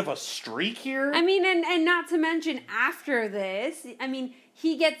a bit of a streak here. I mean, and not to mention after this, I mean,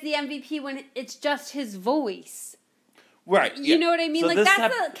 he gets the MVP when it's just his voice. Right. You know what I mean? So like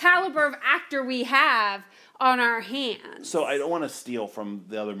that's the caliber of actor we have on our hands. So I don't want to steal from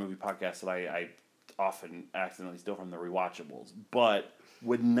the other movie podcasts that I often accidentally steal from the rewatchables, but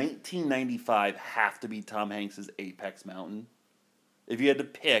would 1995 have to be Tom Hanks' Apex Mountain? If you had to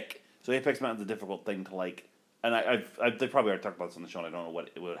pick, so Apex Mountain's a difficult thing to like, and they probably already talked about this on the show, and I don't know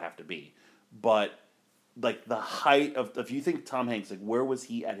what it would have to be, but like the height of, if you think Tom Hanks, like where was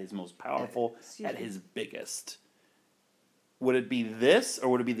he at his most powerful, his biggest? Would it be this, or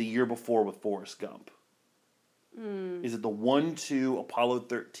would it be the year before with Forrest Gump? Is it the 1-2 Apollo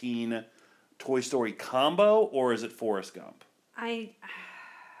 13 Toy Story combo, or is it Forrest Gump? I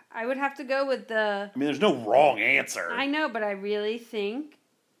would have to go with the... I mean, there's no wrong answer. I know, but I really think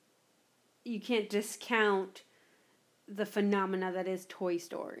you can't discount the phenomena that is Toy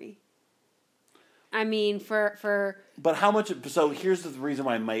Story. I mean, for... But how much... So here's the reason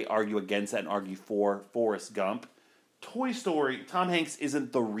why I might argue against that and argue for Forrest Gump. Toy Story, Tom Hanks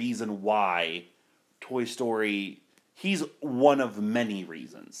isn't the reason why Toy Story... He's one of many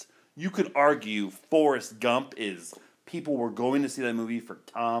reasons. You could argue Forrest Gump is... People were going to see that movie for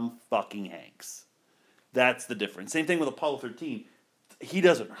Tom fucking Hanks. That's the difference. Same thing with Apollo 13. He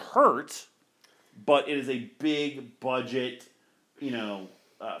doesn't hurt, but it is a big budget,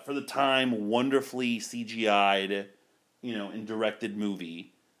 for the time, wonderfully CGI'd, and directed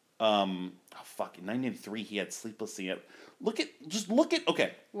movie. In 1983 he had Sleepless Seattle. Look at,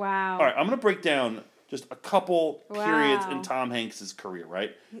 okay. Wow. All right, I'm going to break down just a couple periods in Tom Hanks' career,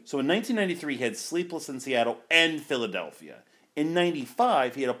 right? So in 1993, he had Sleepless in Seattle and Philadelphia. In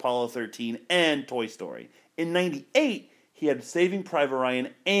 95, he had Apollo 13 and Toy Story. In 98, he had Saving Private Ryan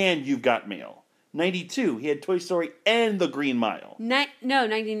and You've Got Mail. 92, he had Toy Story and The Green Mile.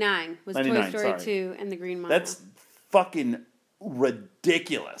 99 was 99, Toy Story 2 and The Green Mile. That's fucking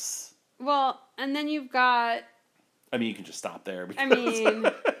ridiculous. Well, and then you've got... I mean, you can just stop there. I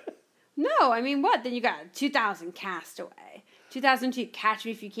mean... No, I mean, what? Then you got 2000, Castaway. 2002, Catch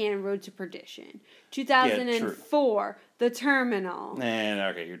Me If You Can and Road to Perdition. 2004, The Terminal.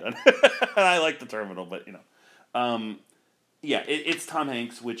 Okay, you're done. I like The Terminal, but, Yeah, it's Tom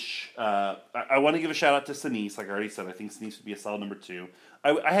Hanks, which I want to give a shout out to Sinise. Like I already said, I think Sinise would be a solid number 2.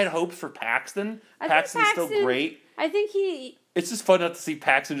 I had hopes for Paxton. Paxton's still great. I think he... It's just fun not to see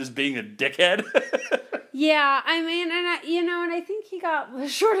Paxton just being a dickhead. Yeah, I mean, and I think he got the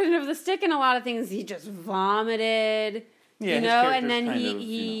short end of the stick in a lot of things. He just vomited, Yeah, and then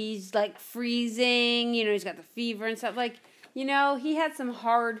he's like freezing, he's got the fever and stuff. Like, he had some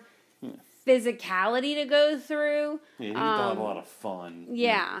hard physicality to go through. Yeah, he got a lot of fun.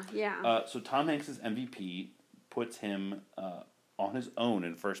 Yeah. So Tom Hanks' MVP puts him on his own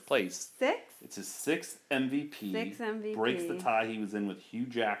in first place. 6? It's his 6th MVP. 6 MVP. Breaks the tie he was in with Hugh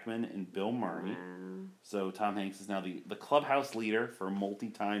Jackman and Bill Murray. Wow. So Tom Hanks is now the clubhouse leader for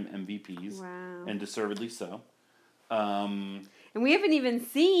multi-time MVPs. Wow. And deservedly so. And we haven't even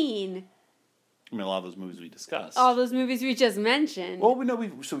seen... I mean, a lot of those movies we discussed. all those movies we just mentioned. Well, we know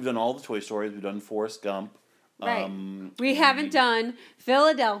we've done all the Toy Stories. We've done Forrest Gump. Right. We haven't done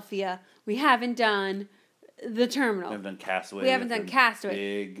Philadelphia. We haven't done The Terminal. We haven't done Castaway. We haven't done Castaway.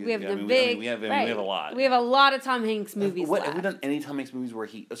 Big. We haven't done I mean, Big. We have right. a lot. We have a lot of Tom Hanks movies left. Have we done any Tom Hanks movies where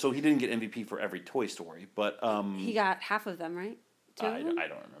he didn't get MVP for every Toy Story, but he got half of them, right? 2 of them? I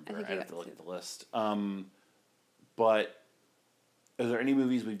don't remember. I I'd have to look at the list. But are there any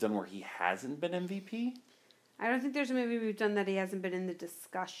movies we've done where he hasn't been MVP? I don't think there's a movie we've done that he hasn't been in the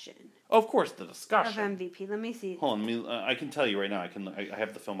discussion Oh, of course, the of discussion. MVP. Let me see. Hold on, I can tell you right now. I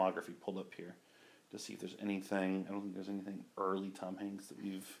have the filmography pulled up here to see if there's anything. I don't think there's anything early Tom Hanks that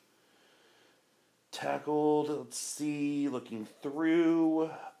we've tackled. Let's see. Looking through.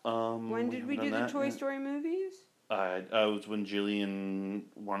 When did we do the Toy Story movies? It was when Jillian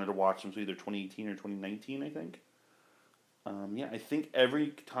wanted to watch them, so either 2018 or 2019, I think. I think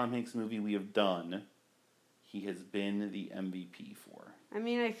every Tom Hanks movie we have done, he has been the MVP for. I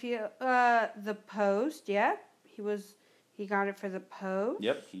mean, I feel The Post. Yep, he got it for The Post.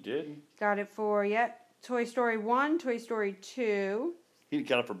 Yep, he did. Got it for Toy Story 1, Toy Story 2. He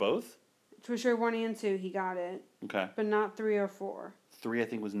got it for both? Toy Story 1 and 2, he got it. Okay. But not 3 or 4. 3, I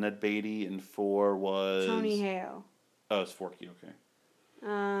think, was Ned Beatty, and 4 was... Tony Hale. Oh, it's Forky, okay.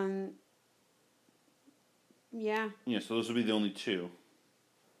 Yeah. Yeah, so those would be the only 2.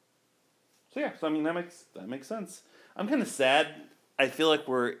 So yeah, I mean, that makes sense. I'm kind of sad. I feel like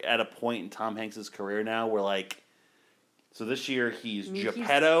we're at a point in Tom Hanks' career now where, like... So this year, he's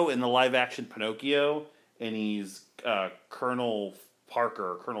Geppetto in the live-action Pinocchio, and he's Colonel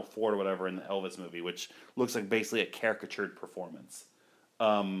Parker, or Colonel Ford, or whatever, in the Elvis movie, which looks like basically a caricatured performance.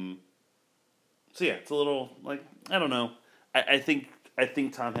 So yeah, it's a little like I don't know. I think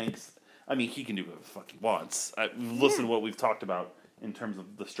Tom Hanks. I mean, he can do whatever the fuck he wants. Listen to what we've talked about in terms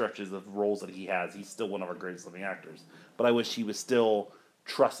of the stretches of roles that he has. He's still one of our greatest living actors. But I wish he was still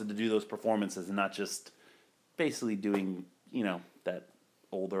trusted to do those performances and not just basically doing that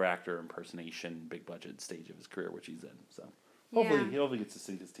older actor impersonation, big budget stage of his career, which he's in. So hopefully he gets to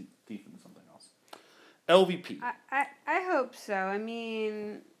sink his teeth into something else. LVP. I hope so. I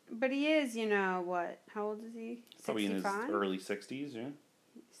mean, but he is, what? How old is he? 65? Probably in his early 60s, yeah.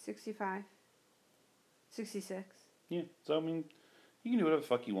 65. 66. Yeah, so I mean, he can do whatever the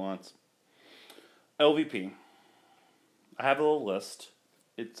fuck he wants. LVP. I have a little list.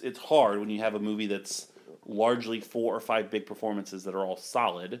 It's hard when you have a movie that's largely 4 or 5 big performances that are all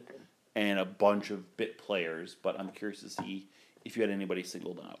solid and a bunch of bit players, but I'm curious to see if you had anybody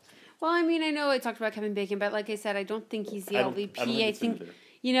singled out. Well, I mean, I know I talked about Kevin Bacon, but like I said, I don't think he's the LVP. I think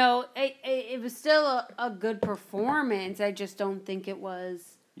it was still a good performance. I just don't think it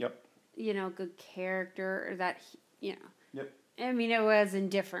was, good character or that, Yep. I mean, it was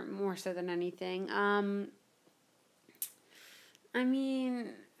indifferent more so than anything. I mean,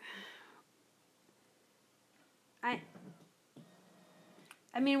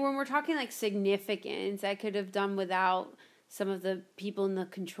 when we're talking like significance, I could have done without some of the people in the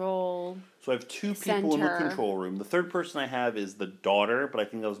control. So I have 2 people in the control room. The third person I have is the daughter, but I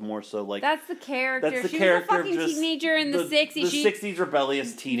think that was more so like that's the character. She was a fucking teenager in the 60s. The 60s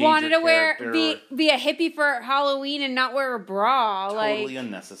rebellious teenager. Wanted to be a hippie for Halloween and not wear a bra. Totally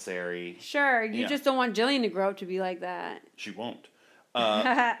unnecessary. Sure, you just don't want Jillian to grow up to be like that. She won't.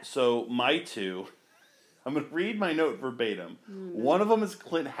 So my 2, I'm going to read my note verbatim. One of them is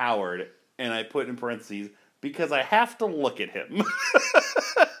Clint Howard, and I put in parentheses, because I have to look at him.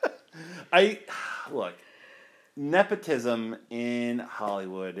 Look, nepotism in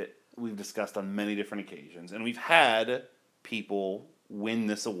Hollywood, we've discussed on many different occasions, and we've had people win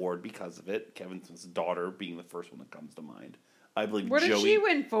this award because of it. Kevin Smith's daughter being the first one that comes to mind. I believe What did she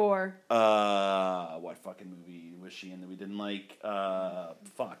win for? What fucking movie was she in that we didn't like? I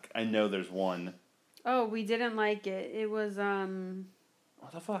know there's one. Oh, we didn't like it. It was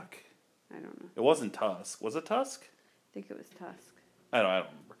What the fuck? I don't know. It wasn't Tusk. Was it Tusk? I think it was Tusk. I don't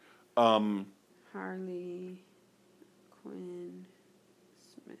remember. Harley Quinn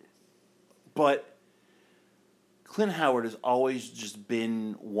Smith. But Clint Howard has always just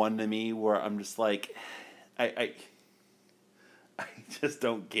been one to me where I'm just like, I just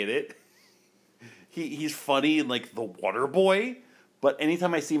don't get it. He's funny in like The Water Boy, but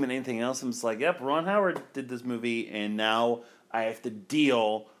anytime I see him in anything else, I'm just like, yep, Ron Howard did this movie, and now I have to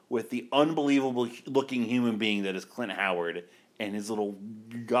deal with the unbelievable looking human being that is Clint Howard and his little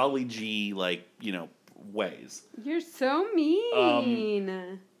golly gee ways. You're so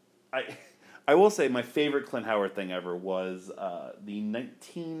mean. I will say my favorite Clint Howard thing ever was the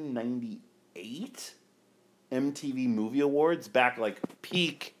 1998 MTV Movie Awards, back like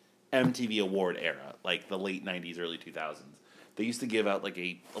peak MTV award era, like the late 90s, early 2000s. They used to give out like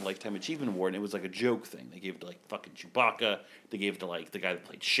a Lifetime Achievement Award, and it was like a joke thing. They gave it to like fucking Chewbacca. They gave it to like the guy that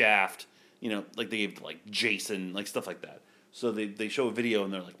played Shaft. Like they gave it to like Jason, like stuff like that. So they show a video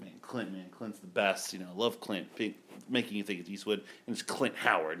and they're like, Clint's the best. I love Clint, making you think it's Eastwood, and it's Clint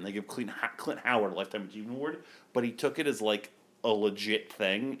Howard, and they give Clint Howard a Lifetime Achievement Award, but he took it as like a legit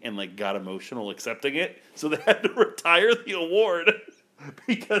thing and like got emotional accepting it, so they had to retire the award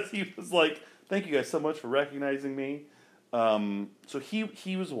because he was like, "Thank you guys so much for recognizing me." So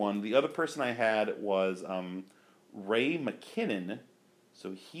he was one. The other person I had was Ray McKinnon.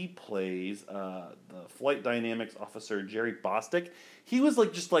 So he plays the flight dynamics officer Jerry Bostick. He was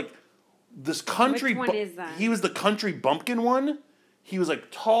like just like this country. Which one is that? He was the country bumpkin one. He was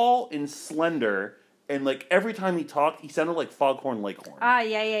like tall and slender, and like every time he talked, he sounded like Foghorn Leghorn.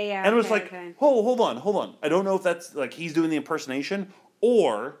 Yeah. And it was like, oh, hold on. I don't know if that's like he's doing the impersonation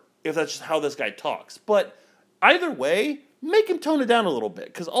or if that's just how this guy talks. But either way, make him tone it down a little bit,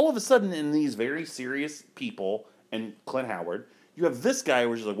 because all of a sudden in these very serious people and Clint Howard, you have this guy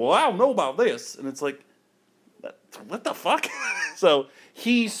who's just like, well, I don't know about this. And it's like, what the fuck? So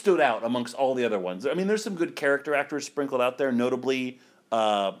he stood out amongst all the other ones. I mean, there's some good character actors sprinkled out there, notably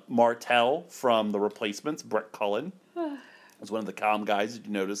Martell from The Replacements, Brett Cullen. Was one of the calm guys. Did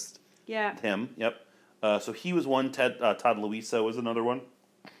you notice him? Yep. So he was one. Todd Luiso was another one.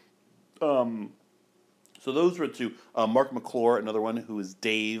 So those were two. Mark McClure, another one, who is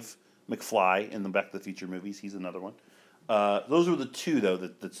Dave McFly in the Back to the Future movies. He's another one. Those were the two, though,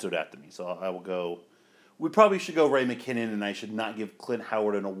 that stood out to me. So I will go. We probably should go Ray McKinnon, and I should not give Clint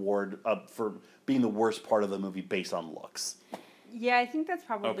Howard an award for being the worst part of the movie based on looks. Yeah, I think that's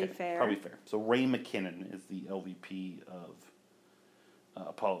probably fair. Probably fair. So Ray McKinnon is the LVP of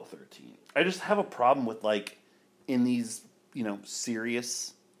Apollo 13. I just have a problem with, like, in these,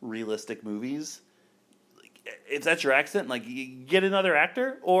 serious, realistic movies, like, if that's your accent, like, you get another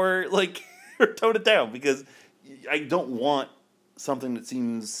actor or, like, or tone it down, because I don't want something that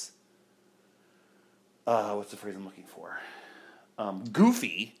seems, what's the phrase I'm looking for?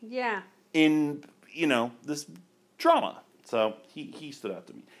 Goofy. Yeah. In, this drama. So he stood out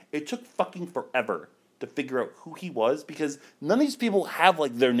to me. It took fucking forever to figure out who he was, because none of these people have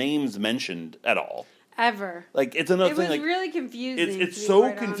like their names mentioned at all. Ever. Like, it's another thing. It was like, really confusing. It's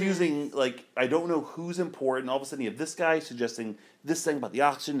so confusing. Honest. Like, I don't know who's important. All of a sudden, you have this guy suggesting this thing about the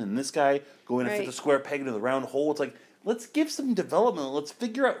oxygen, and this guy going to fit the square peg into the round hole. It's like, let's give some development. Let's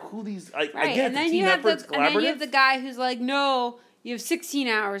figure out who these. I get and then you have the guy who's like, no, you have 16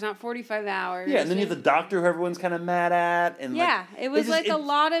 hours, not 45 hours. Yeah, and then you have the doctor who everyone's kind of mad at, and it was a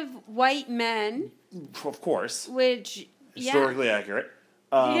lot of white men. Of course, which historically accurate.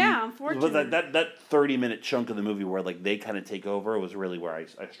 Unfortunately. But that 30-minute chunk of the movie where like they kind of take over was really where I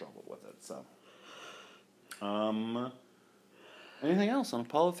struggled with it. So, anything else on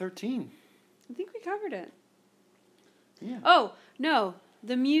Apollo 13? I think we covered it. Yeah. Oh no,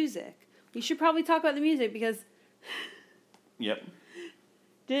 the music. We should probably talk about the music because. Yep.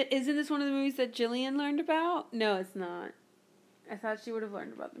 Isn't this one of the movies that Jillian learned about? No, it's not. I thought she would have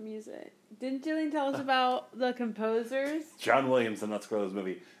learned about the music. Didn't Jillian tell us about the composers? John Williams in Let's Grow This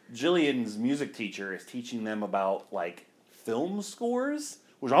Movie. Jillian's music teacher is teaching them about, like, film scores,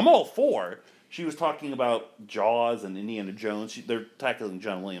 which I'm all for. She was talking about Jaws and Indiana Jones. They're tackling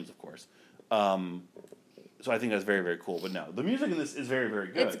John Williams, of course. So I think that's very, very cool. But no, the music in this is very, very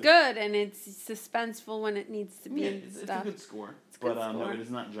good. It's good, and it's suspenseful when it needs to be and it's stuff. It's a good score. But no, it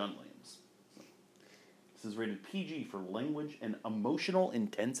is not John Williams. This is rated PG for language and emotional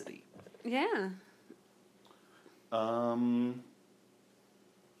intensity. Yeah. Ron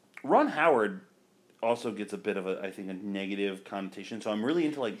Howard also gets a bit of a negative connotation. So I'm really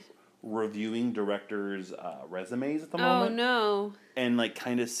into like reviewing directors' resumes at the moment. Oh no. And like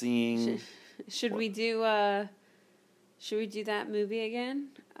kind of seeing Should we do that movie again?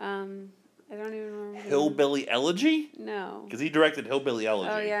 I don't even remember. Hillbilly Elegy? No. Because he directed Hillbilly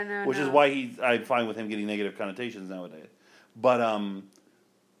Elegy. Oh, yeah, no, which is why I'm fine with him getting negative connotations nowadays. But,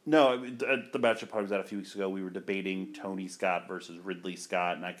 no, at the Bachelor Party was out a few weeks ago. We were debating Tony Scott versus Ridley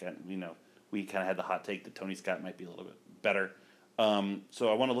Scott, and we kind of had the hot take that Tony Scott might be a little bit better.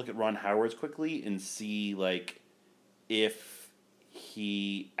 So I want to look at Ron Howard's quickly and see, like, if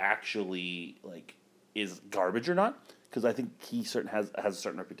he actually, like, is garbage or not. Because I think he has a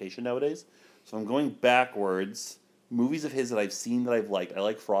certain reputation nowadays. So I'm going backwards. Movies of his that I've seen that I've liked. I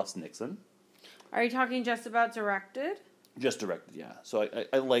like Frost Nixon. Are you talking just about directed? Just directed, yeah. So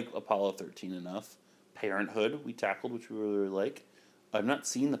I like Apollo 13 enough. Parenthood we tackled, which we really like. I've not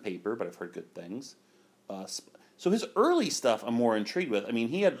seen The Paper, but I've heard good things. So his early stuff I'm more intrigued with. I mean,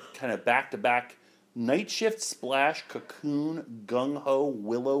 he had kind of back-to-back Night Shift, Splash, Cocoon, Gung Ho,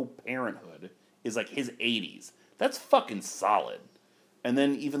 Willow, Parenthood is like his 80s. That's fucking solid. And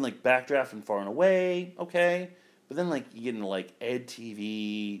then even like Backdraft and Far and Away, okay. But then like you get into like Ed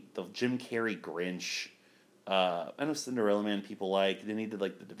TV, the Jim Carrey Grinch. I know Cinderella Man people like. Then he did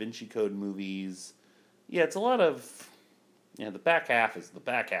like the Da Vinci Code movies. Yeah, it's a lot of. Yeah, the back half is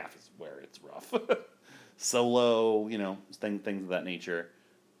where it's rough. Solo, things of that nature.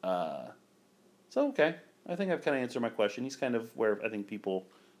 So okay, I think I've kind of answered my question. He's kind of where I think people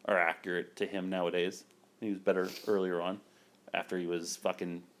are accurate to him nowadays. He was better earlier on, after he was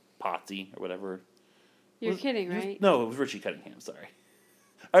fucking Potsy or whatever. You're kidding, right? No, it was Richie Cunningham, sorry.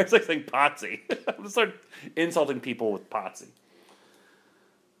 I was like saying Potsy. I'm going to start insulting people with Potsy.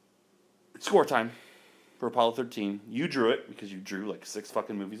 It's score time for Apollo 13. You drew it because you drew like 6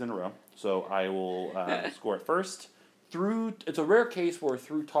 fucking movies in a row. So I will score it first. It's a rare case where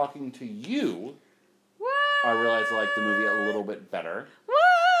through talking to you, What? I realized I like the movie a little bit better. What?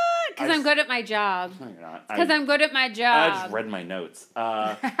 Because I'm good at my job. No, you're not. Because I'm good at my job. I just read my notes.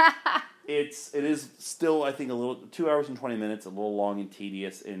 It is still, I think, 2 hours and 20 minutes, a little long and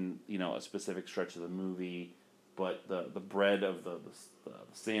tedious in a specific stretch of the movie, but the bread of the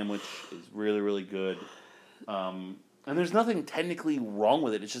sandwich is really, really good. And there's nothing technically wrong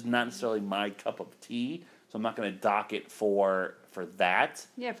with it. It's just not necessarily my cup of tea, so I'm not going to dock it for that.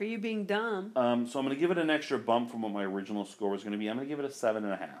 Yeah, for you being dumb. So I'm going to give it an extra bump from what my original score was going to be. I'm going to give it a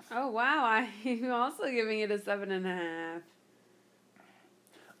 7.5. Oh, wow. I'm also giving it a 7.5.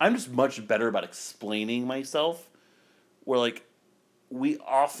 I'm just much better about explaining myself, where, like, we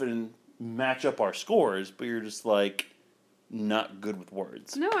often match up our scores, but you're just, like, not good with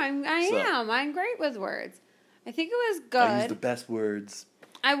words. No, I am. I'm great with words. I think it was good. I use the best words.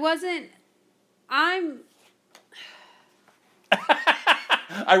 I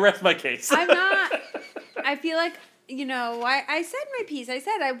rest my case. I'm not. I feel like, I said my piece. I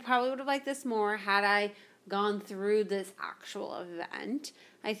said I probably would have liked this more had I gone through this actual event.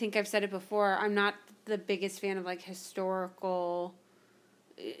 I think I've said it before. I'm not the biggest fan of like historical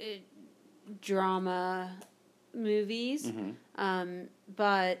drama movies,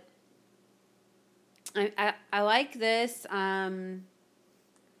 but I like this.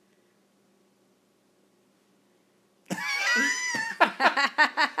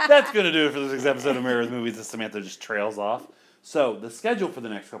 That's going to do it for this week's episode of Married with Movies as Samantha just trails off. So the schedule for the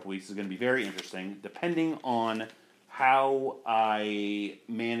next couple weeks is going to be very interesting, depending on how I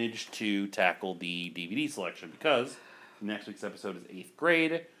manage to tackle the DVD selection, because next week's episode is 8th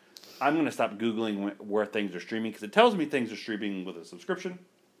grade. I'm going to stop Googling where things are streaming, because it tells me things are streaming with a subscription,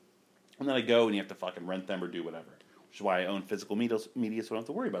 and then I go and you have to fucking rent them or do whatever, which is why I own physical media so I don't have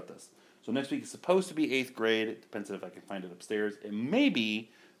to worry about this. So next week is supposed to be 8th grade. It depends on if I can find it upstairs. It may be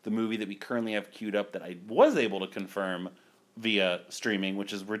the movie that we currently have queued up that I was able to confirm via streaming,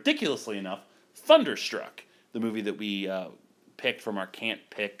 which is ridiculously enough, Thunderstruck, the movie that we picked from our can't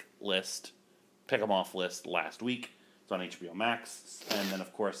pick list, pick 'em off list last week. It's on HBO Max. And then,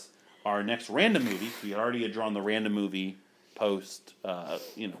 of course, our next random movie, we already had drawn the random movie post,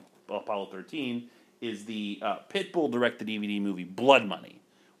 Apollo 13, is the Pitbull direct-to-DVD movie Blood Money,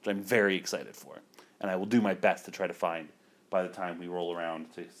 which I'm very excited for. And I will do my best to try to find by the time we roll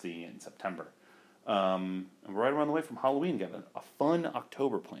around to see in September. And we're right around the way from Halloween. Got a fun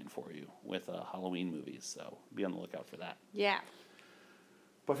October plan for you with Halloween movies, so be on the lookout for that. Yeah.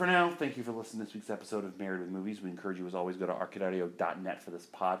 But for now, thank you for listening to this week's episode of Married with Movies. We encourage you, as always, go to arcadeaudio.net for this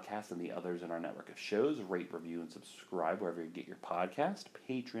podcast and the others in our network of shows. Rate, review, and subscribe wherever you get your podcast.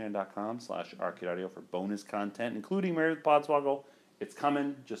 Patreon.com/arcadeaudio for bonus content, including Married with Podswoggle. It's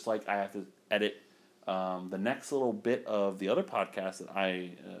coming, just like I have to edit the next little bit of the other podcast that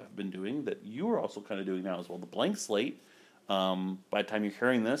I have been doing that you are also kind of doing now as well, The Blank Slate. By the time you're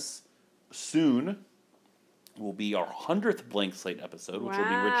hearing this, soon will be our 100th Blank Slate episode, which will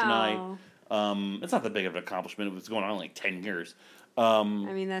be Rich and I. It's not that big of an accomplishment. It was going on like 10 years. I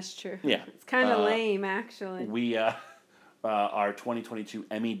mean, that's true. Yeah. It's kind of lame, actually. We, our 2022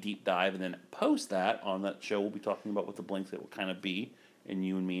 Emmy deep dive, and then post that on that show, we'll be talking about what the Blank Slate will kind of be. And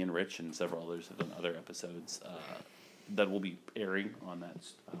you and me and Rich and several others have done other episodes that will be airing on that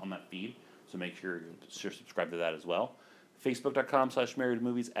feed. So make sure you're subscribed to that as well.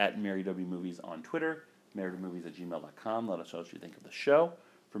 Facebook.com/marriedmovies, @marriedwmovies on Twitter, marriedmovies@gmail.com. Let us know what you think of the show.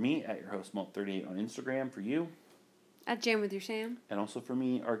 For me, @yourhostmalt38 on Instagram. For you, @Jam with your Sam. and also for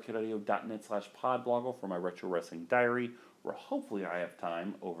me, arcadeaudio.net/podblogger for my retro wrestling diary, where hopefully I have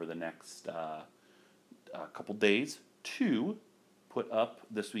time over the next couple days to put up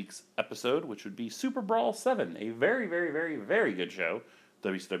this week's episode, which would be Super Brawl 7, a very, very, very, very good show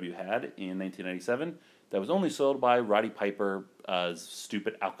WCW had in 1997 that was only sold by Roddy Piper's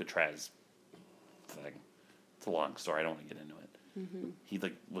stupid Alcatraz thing. It's a long story. I don't want to get into it. Mm-hmm. He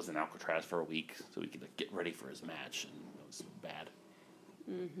was in Alcatraz for a week so he could get ready for his match, and it was bad.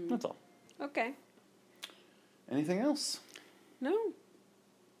 Mm-hmm. That's all. Okay. Anything else? No,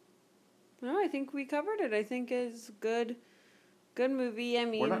 I think we covered it. I think it's good movie. I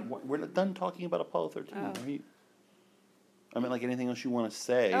mean, we're not done talking about Apollo 13. Oh. Right? I mean, like anything else you want to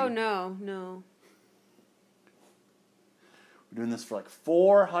say? Oh no. We're doing this for like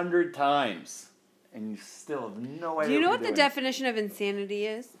 400 times, and you still have no idea. Do you know what we're the doing. definition of insanity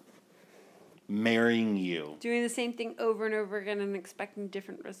is? Marrying you. Doing the same thing over and over again and expecting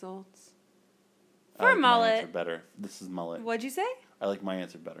different results. I For like my answer mullet. better. This is mullet. What'd you say? I like my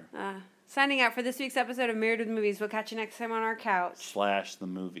answer better. Signing out for this week's episode of Married with Movies. We'll catch you next time on our couch. / the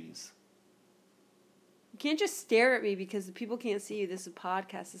movies. You can't just stare at me because the people can't see you. This is a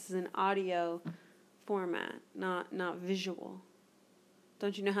podcast. This is an audio format, not visual.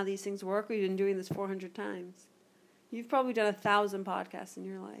 Don't you know how these things work? We've been doing this 400 times. You've probably done 1,000 podcasts in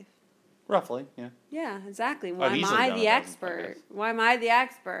your life. Roughly, yeah. Yeah, exactly. Why I've am easily I done the 1,000 expert? podcasts. Why am I the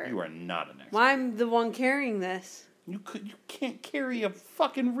expert? You are not an expert. Why I'm the one carrying this? You can't carry a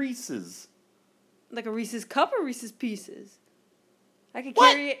fucking Reese's. Like a Reese's Cup or Reese's Pieces? I could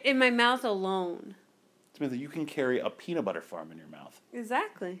What? carry it in my mouth alone. Samantha, you can carry a peanut butter farm in your mouth.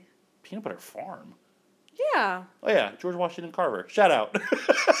 Exactly. Peanut butter farm? Yeah. Oh yeah, George Washington Carver. Shout out.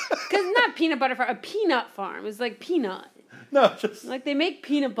 Because not peanut butter farm, a peanut farm. It's like peanut. No, just Like they make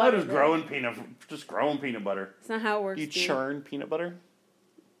peanut butter. just growing peanut butter. It's not how it works. You dude. churn peanut butter?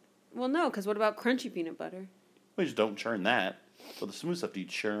 Well, no, because what about crunchy peanut butter? We just don't churn that. But the smooth stuff, do you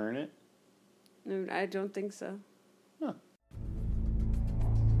churn it? No, I don't think so. Huh.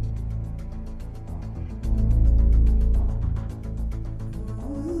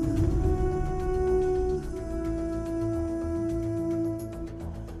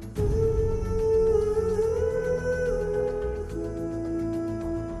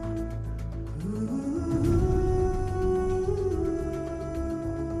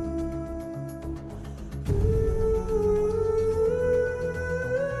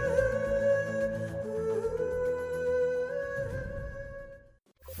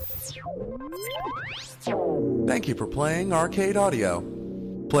 Thank you for playing Arcade Audio.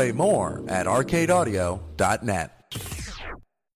 Play more at arcadeaudio.net.